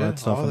 Farmville and all Yeah, that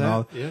stuff. all and that,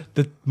 all yeah.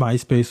 the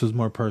MySpace was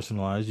more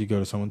personalized. You go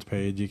to someone's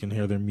page, you can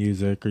hear their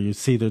music, or you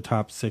see their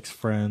top 6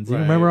 friends. You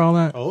Right. remember all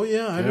that? Oh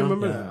yeah, I Yeah.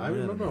 remember Yeah. that. I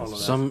remember all of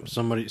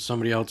that.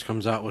 Somebody else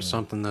comes out with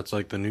something that's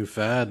like the new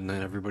fad, and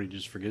then everybody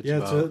just forgets Yeah,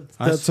 about so it.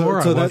 I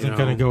swore I wasn't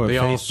going to go with they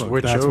all Facebook.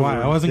 switch That's why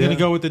over. I wasn't going Yeah. to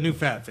go with the new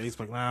fat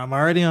Facebook. Nah, I'm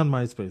already on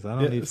MySpace. I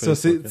don't need So Facebook.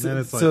 see, And then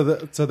it's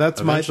so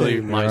that's my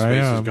Eventually, thing. I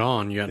MySpace am. is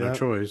gone. You got Yeah. no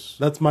choice.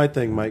 That's my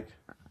thing, Mike.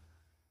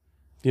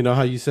 You know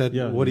how you said,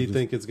 Yeah, what do you just-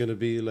 think it's going to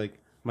be like?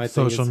 My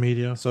thing social is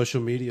media,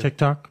 Social media.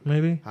 TikTok,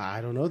 maybe. I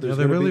don't know. Yeah, There's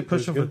they're gonna really be-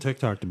 pushing for there's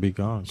TikTok to be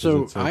gone. 'cause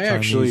So it's a I Chinese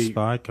actually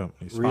spy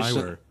company,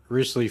 spyware.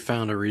 Recently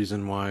found a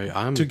reason why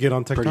I'm To get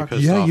on pretty TikTok?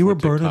 pissed Yeah, off you were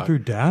with burning TikTok. through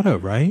data,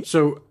 right?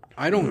 So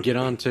I don't get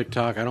on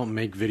TikTok. I don't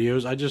make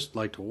videos. I just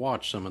like to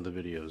watch some of the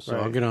videos. So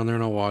I'll Right. get on there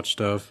and I'll watch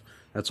stuff.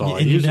 That's all. I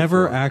And you use it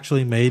never for.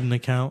 actually made an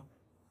account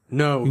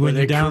No, when but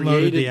you it downloaded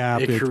created, the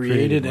app, it it created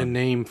created a one.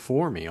 name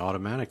for me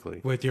automatically.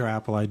 with your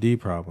Apple ID,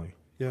 probably.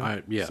 Yeah.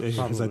 Yeah.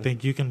 Because I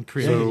think you can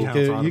create So accounts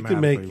you can automatically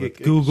make with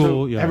it- Google,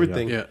 so yeah,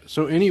 everything. yeah. Yeah.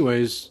 So,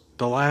 anyways,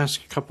 the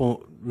last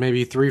couple,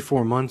 maybe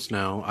 3-4 months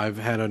now, I've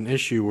had an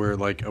issue where,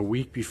 like, a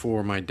week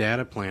before my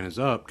data plan is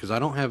up, because I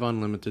don't have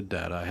unlimited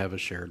data, I have a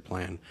shared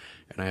plan,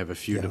 and I have a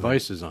few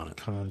devices on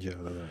it.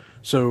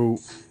 So,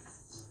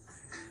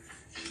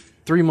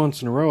 3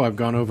 months in a row, I've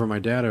gone over my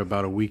data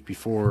about a week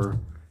before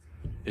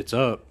it's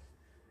up.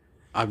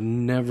 I've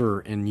never,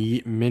 in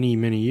many,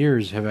 many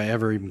years, have I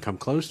ever even come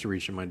close to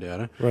reaching my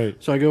data. Right.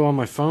 So I go on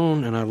my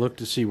phone and I look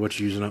to see what's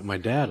using up my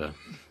data.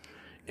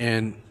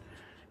 And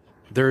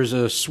there's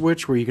a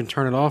switch where you can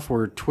turn it off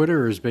where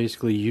Twitter is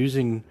basically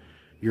using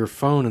your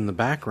phone in the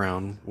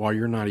background while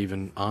you're not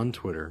even on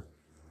Twitter.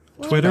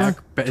 Twitter,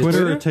 It's-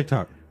 Twitter, or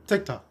TikTok?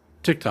 TikTok.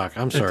 TikTok,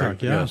 I'm sorry.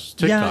 TikTok, yeah. Yes,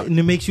 TikTok. Yeah, and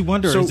it makes you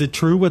wonder: So- is it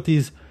true what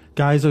these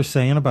guys are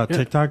saying about Yeah,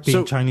 TikTok being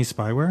so- Chinese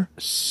spyware?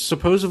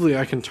 Supposedly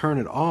I can turn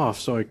it off,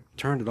 so I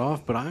turned it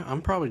off, but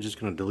I'm probably just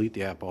going to delete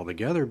the app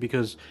altogether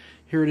because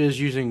here it is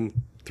using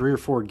 3 or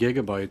 4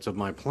 gigabytes of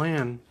my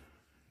plan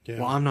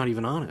Well, I'm not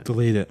even on it.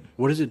 delete it.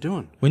 What is it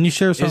doing? When you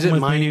share Is something it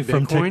with me mining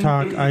from Bitcoin?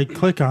 TikTok, I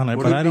click on it,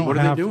 but I don't what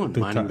have are they doing? the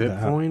Mining the-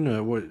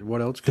 Bitcoin?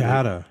 What else? could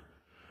data.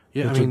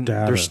 They, yeah, I It's a mean,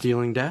 data. they're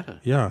stealing data.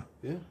 Yeah.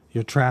 Yeah.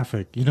 Your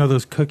traffic. You know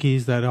those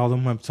cookies that all the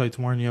websites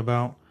warn you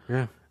about?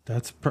 Yeah.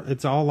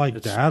 It's all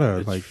like data,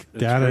 it's- like it's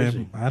data.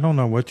 crazy. I don't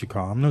know what you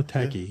call it. I'm no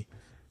techie.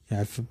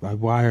 Yeah, I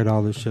wired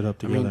all this shit up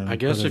I together. mean, and I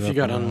guess put it if you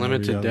up got every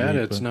unlimited other data,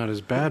 week, it's but not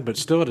as bad. But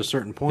still, at a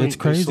certain point, it's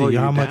they slow crazy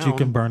how much you down.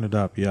 can burn it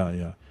up.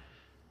 Yeah.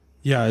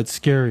 Yeah, it's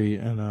scary.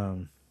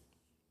 And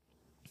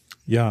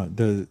yeah,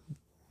 the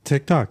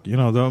TikTok, you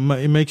know,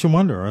 it makes you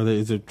wonder,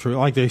 is it true?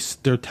 Like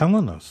they're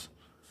telling us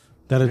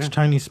that it's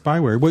Chinese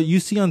spyware. What you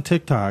see on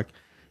TikTok,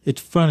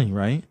 it's funny,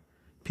 right?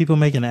 People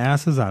making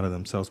asses out of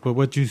themselves. But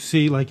what you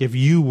see, like if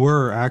you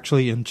were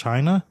actually in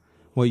China,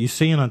 what you're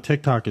seeing on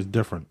TikTok is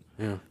different.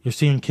 Yeah. You're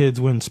seeing kids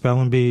win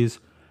spelling bees,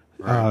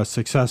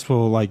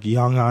 successful, like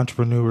young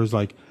entrepreneurs,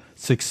 like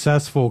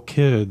successful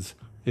kids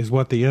is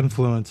what they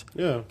influence.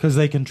 Yeah. Because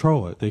they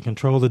control it. They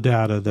control the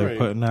data they're Right.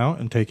 putting out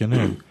and taking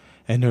in.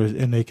 And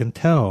they can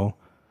tell,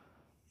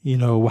 you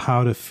know,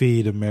 how to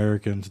feed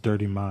Americans'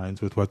 dirty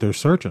minds with what they're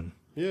searching.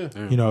 Yeah.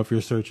 You know, if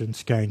you're searching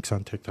skanks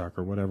on TikTok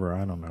or whatever,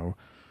 I don't know.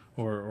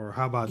 Or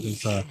how about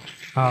this?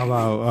 How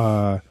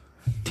about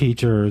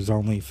teachers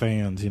only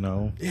fans? You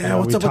know, Yeah,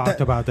 we what's up with talked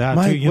that? about that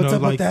Mike, too. You what's know,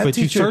 up with like, that but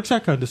you teacher? search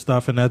that kind of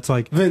stuff, and that's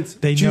like Vince,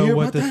 they did you know hear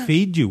what about to that?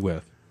 feed you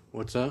with.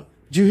 What's up?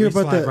 Did you hear We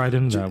about slide that? right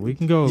into that. We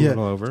can go a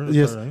little over. It's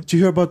Yes. all right. Did you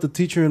hear about the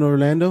teacher in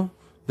Orlando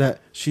that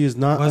she is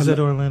not? Was it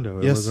Orlando?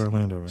 It Yes, was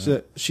Orlando,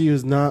 right? She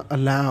is not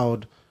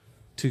allowed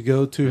to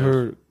go to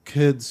her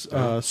kids'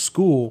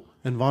 school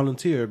and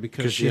volunteer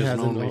because She has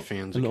an an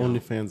OnlyFans an account.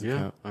 OnlyFans Yeah,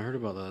 account. I heard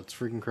about that. That's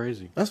freaking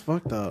crazy. That's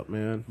fucked up,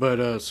 man.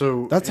 But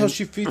so That's how and-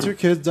 she feeds her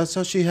kids. That's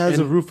how she has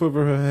a and- roof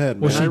over her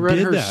head. Well, Man. I she read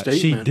did her that. She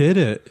statement. did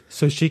it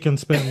so she can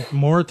spend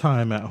more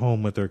time at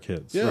home with her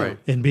kids. Yeah. Right.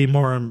 And be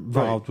more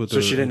involved with So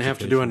their she didn't have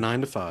to do a education.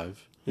 9 to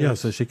 5. Yeah,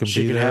 so she can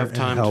She be could there have and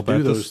time to help do at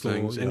the those school,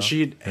 things, yeah.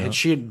 and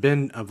she had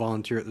been a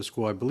volunteer at the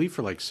school, I believe,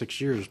 for like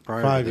 6 years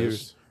prior 5 to this.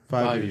 years.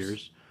 5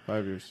 years.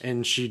 5 years.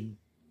 And she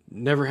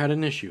never had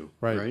an issue.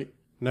 Right.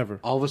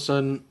 Never. All of a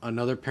sudden,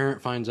 another parent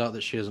finds out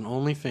that she has an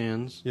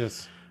OnlyFans,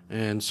 Yes.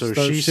 and so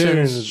Start she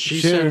sharing sends it.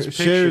 shares shares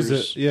pictures.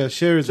 it. Yeah,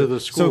 shares to it the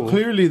So school.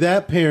 clearly,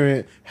 that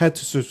parent had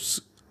to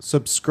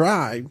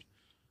subscribe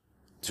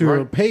to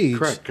her page,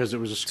 Correct, because it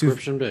was a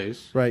subscription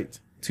base. right?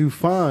 To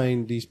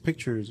find these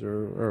pictures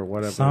or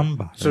whatever.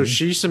 Somebody. So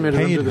she submitted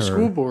them paid to the her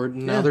school board,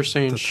 and now Yeah. they're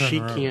saying To turn she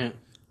around. can't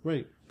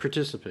Right.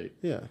 participate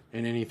Yeah.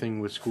 in anything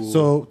with school.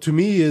 So to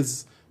me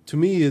is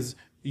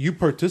you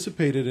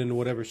participated in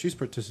whatever she's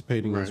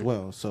participating as Right.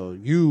 well. So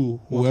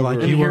you Well, whoever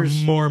like you were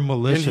here's- more and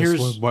malicious here's-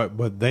 with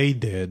what they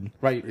did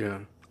right. yeah.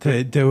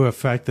 to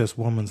affect this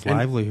woman's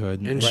livelihood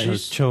and and her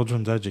she's-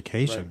 children's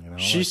education. You know,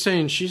 She's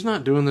saying she's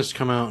not doing this to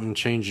come out and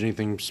change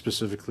anything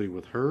specifically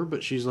with her,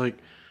 but she's like,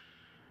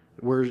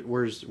 where's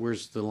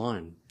the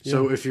line?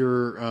 So if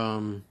you're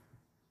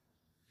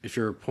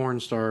a porn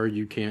star,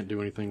 you can't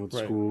do anything with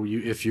Right. school.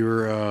 If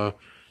you're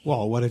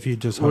well, what if you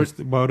just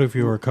what if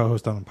you were a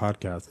co-host on a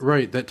podcast?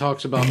 right, that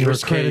talks about You were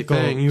risque critical.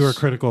 things. You were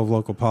critical of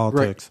local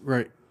politics.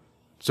 Right.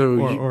 So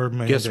Or guess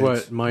mandates.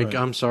 what, Mike? Right.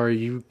 I'm sorry,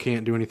 you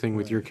can't do anything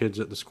with your kids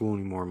at the school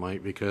anymore,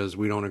 Mike, because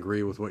we don't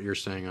agree with what you're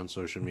saying on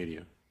social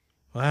media.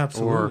 Well,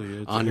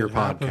 absolutely. on your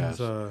happens,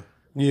 podcast.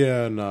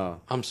 Yeah. Nah.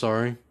 I'm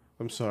sorry,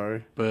 I'm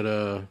sorry.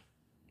 but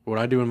what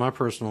I do in my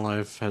personal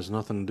life has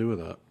nothing to do with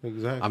that.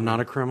 Exactly. I'm not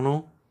a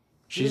criminal.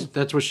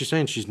 That's what she's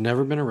saying. She's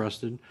never been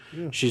arrested.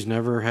 She's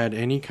never had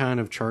any kind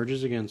of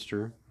charges against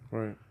her.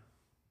 Right.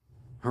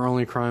 Her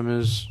only crime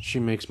is she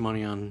makes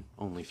money on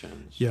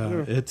OnlyFans.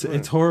 Yeah,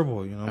 it's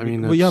horrible. You know. I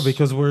mean, well, yeah, that's-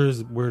 because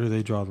where do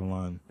they draw the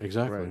line?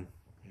 Exactly. Right.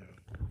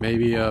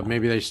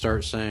 Maybe they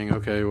start saying,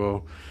 okay,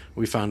 well,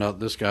 we found out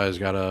this guy's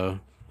got a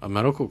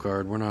medical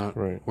card. We're not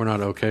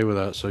okay with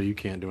that, so you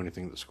can't do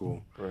anything at the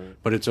school. Right.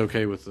 But it's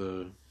okay with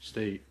the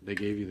state. They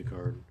gave you the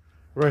card.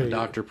 Right. The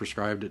doctor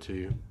prescribed it to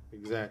you.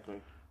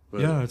 Exactly. But,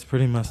 Yeah, it's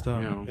pretty messed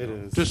up. you know, It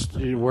is. just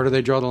where do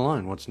they draw the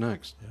line? What's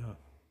next?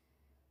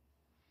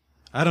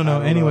 I don't know. I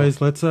don't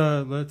Anyways, let's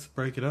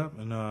break it up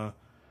and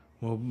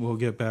we'll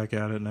get back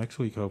at it next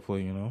week.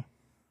 Hopefully, you know.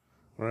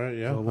 Right.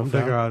 Yeah. So we'll I'm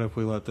figure down. out if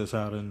we let this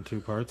out in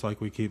 2 parts,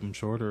 like we keep them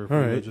shorter. All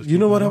right. You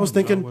know what I was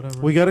thinking?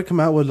 We got to come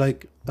out with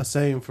like a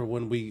saying for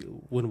when we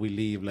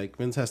leave. Like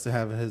Vince has to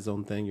have his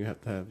own thing. You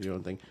have to have your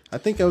own thing. I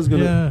think I was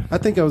gonna. Yeah. I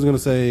think I was gonna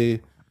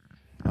say,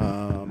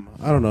 I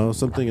don't know,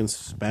 something in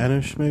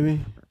Spanish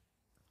maybe.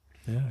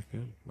 Yeah,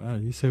 good. Wow,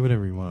 you say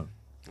whatever you want.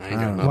 I ain't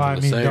got nothing Well, I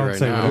to mean, say don't right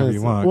say now. whatever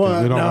you want. 'Cause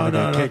Well, we don't no, want to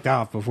no, get no. kicked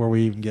off before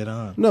we even get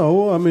on.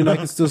 No, I mean I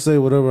can still say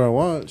whatever I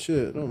want.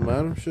 Shit, don't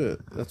matter. Shit.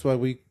 That's why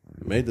we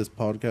made this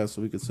podcast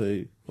so we could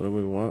say whatever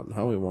we want,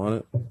 how we want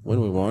it,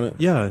 when we want it,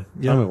 Yeah, how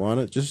we yeah. want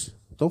it. Just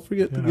don't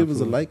forget to Yeah, give us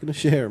a absolutely. like and a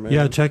share, man.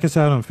 Yeah, check us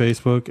out on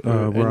Facebook.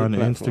 Or We're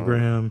any on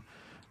platform.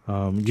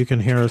 Instagram. You can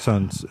hear us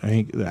on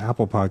the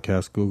Apple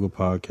Podcast, Google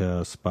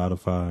Podcast,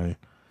 Spotify,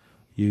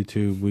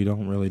 YouTube. We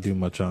don't really do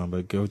much on,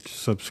 but go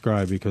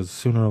subscribe because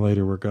sooner or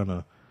later we're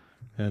gonna.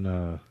 And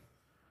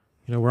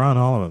You know, we're on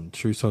all of them.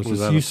 True Social.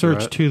 Was that You a search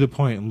threat? To The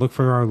Point and look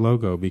for our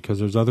logo because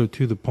there's other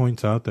To The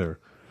Points out there.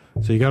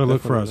 So you got to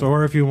look for us.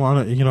 Or if you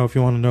want to, if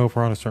you want to know if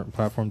we're on a certain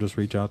platform, just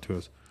reach out to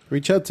us.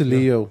 Reach out to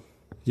Leo.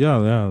 Yeah,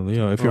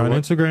 Leo. If you're Or on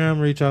what-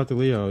 Instagram, reach out to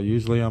Leo.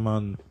 Usually I'm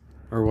on.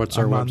 Or what's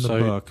our I'm on the website?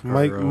 book.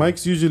 Mike. Or,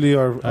 Mike's usually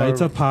our.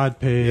 It's a our pod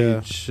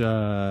page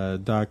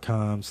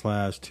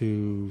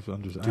 .com/2.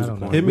 I don't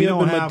know. Hit me we up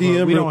don't in my have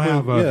DM we real don't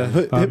have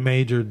quick. a Hit-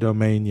 major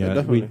domain yet.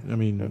 definitely.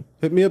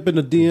 Hit me up in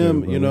the DM.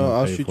 but You we know, don't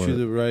I'll pay shoot for you it.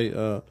 the right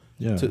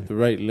the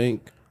right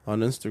link on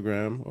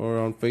Instagram or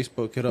on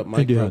Facebook. Hit up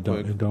Mike real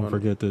quick. And don't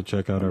forget to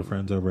check out our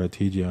friends over at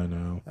TGI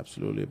now.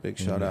 Absolutely, a big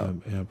shout out.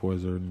 Amp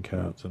Wizard and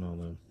Cats and all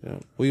that. Yeah.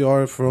 We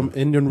are from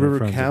Indian We're River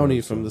friends of County,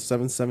 ours, from so. the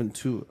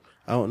 772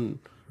 out in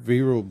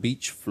Vero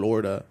Beach,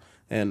 Florida.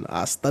 And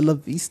hasta la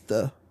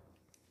vista.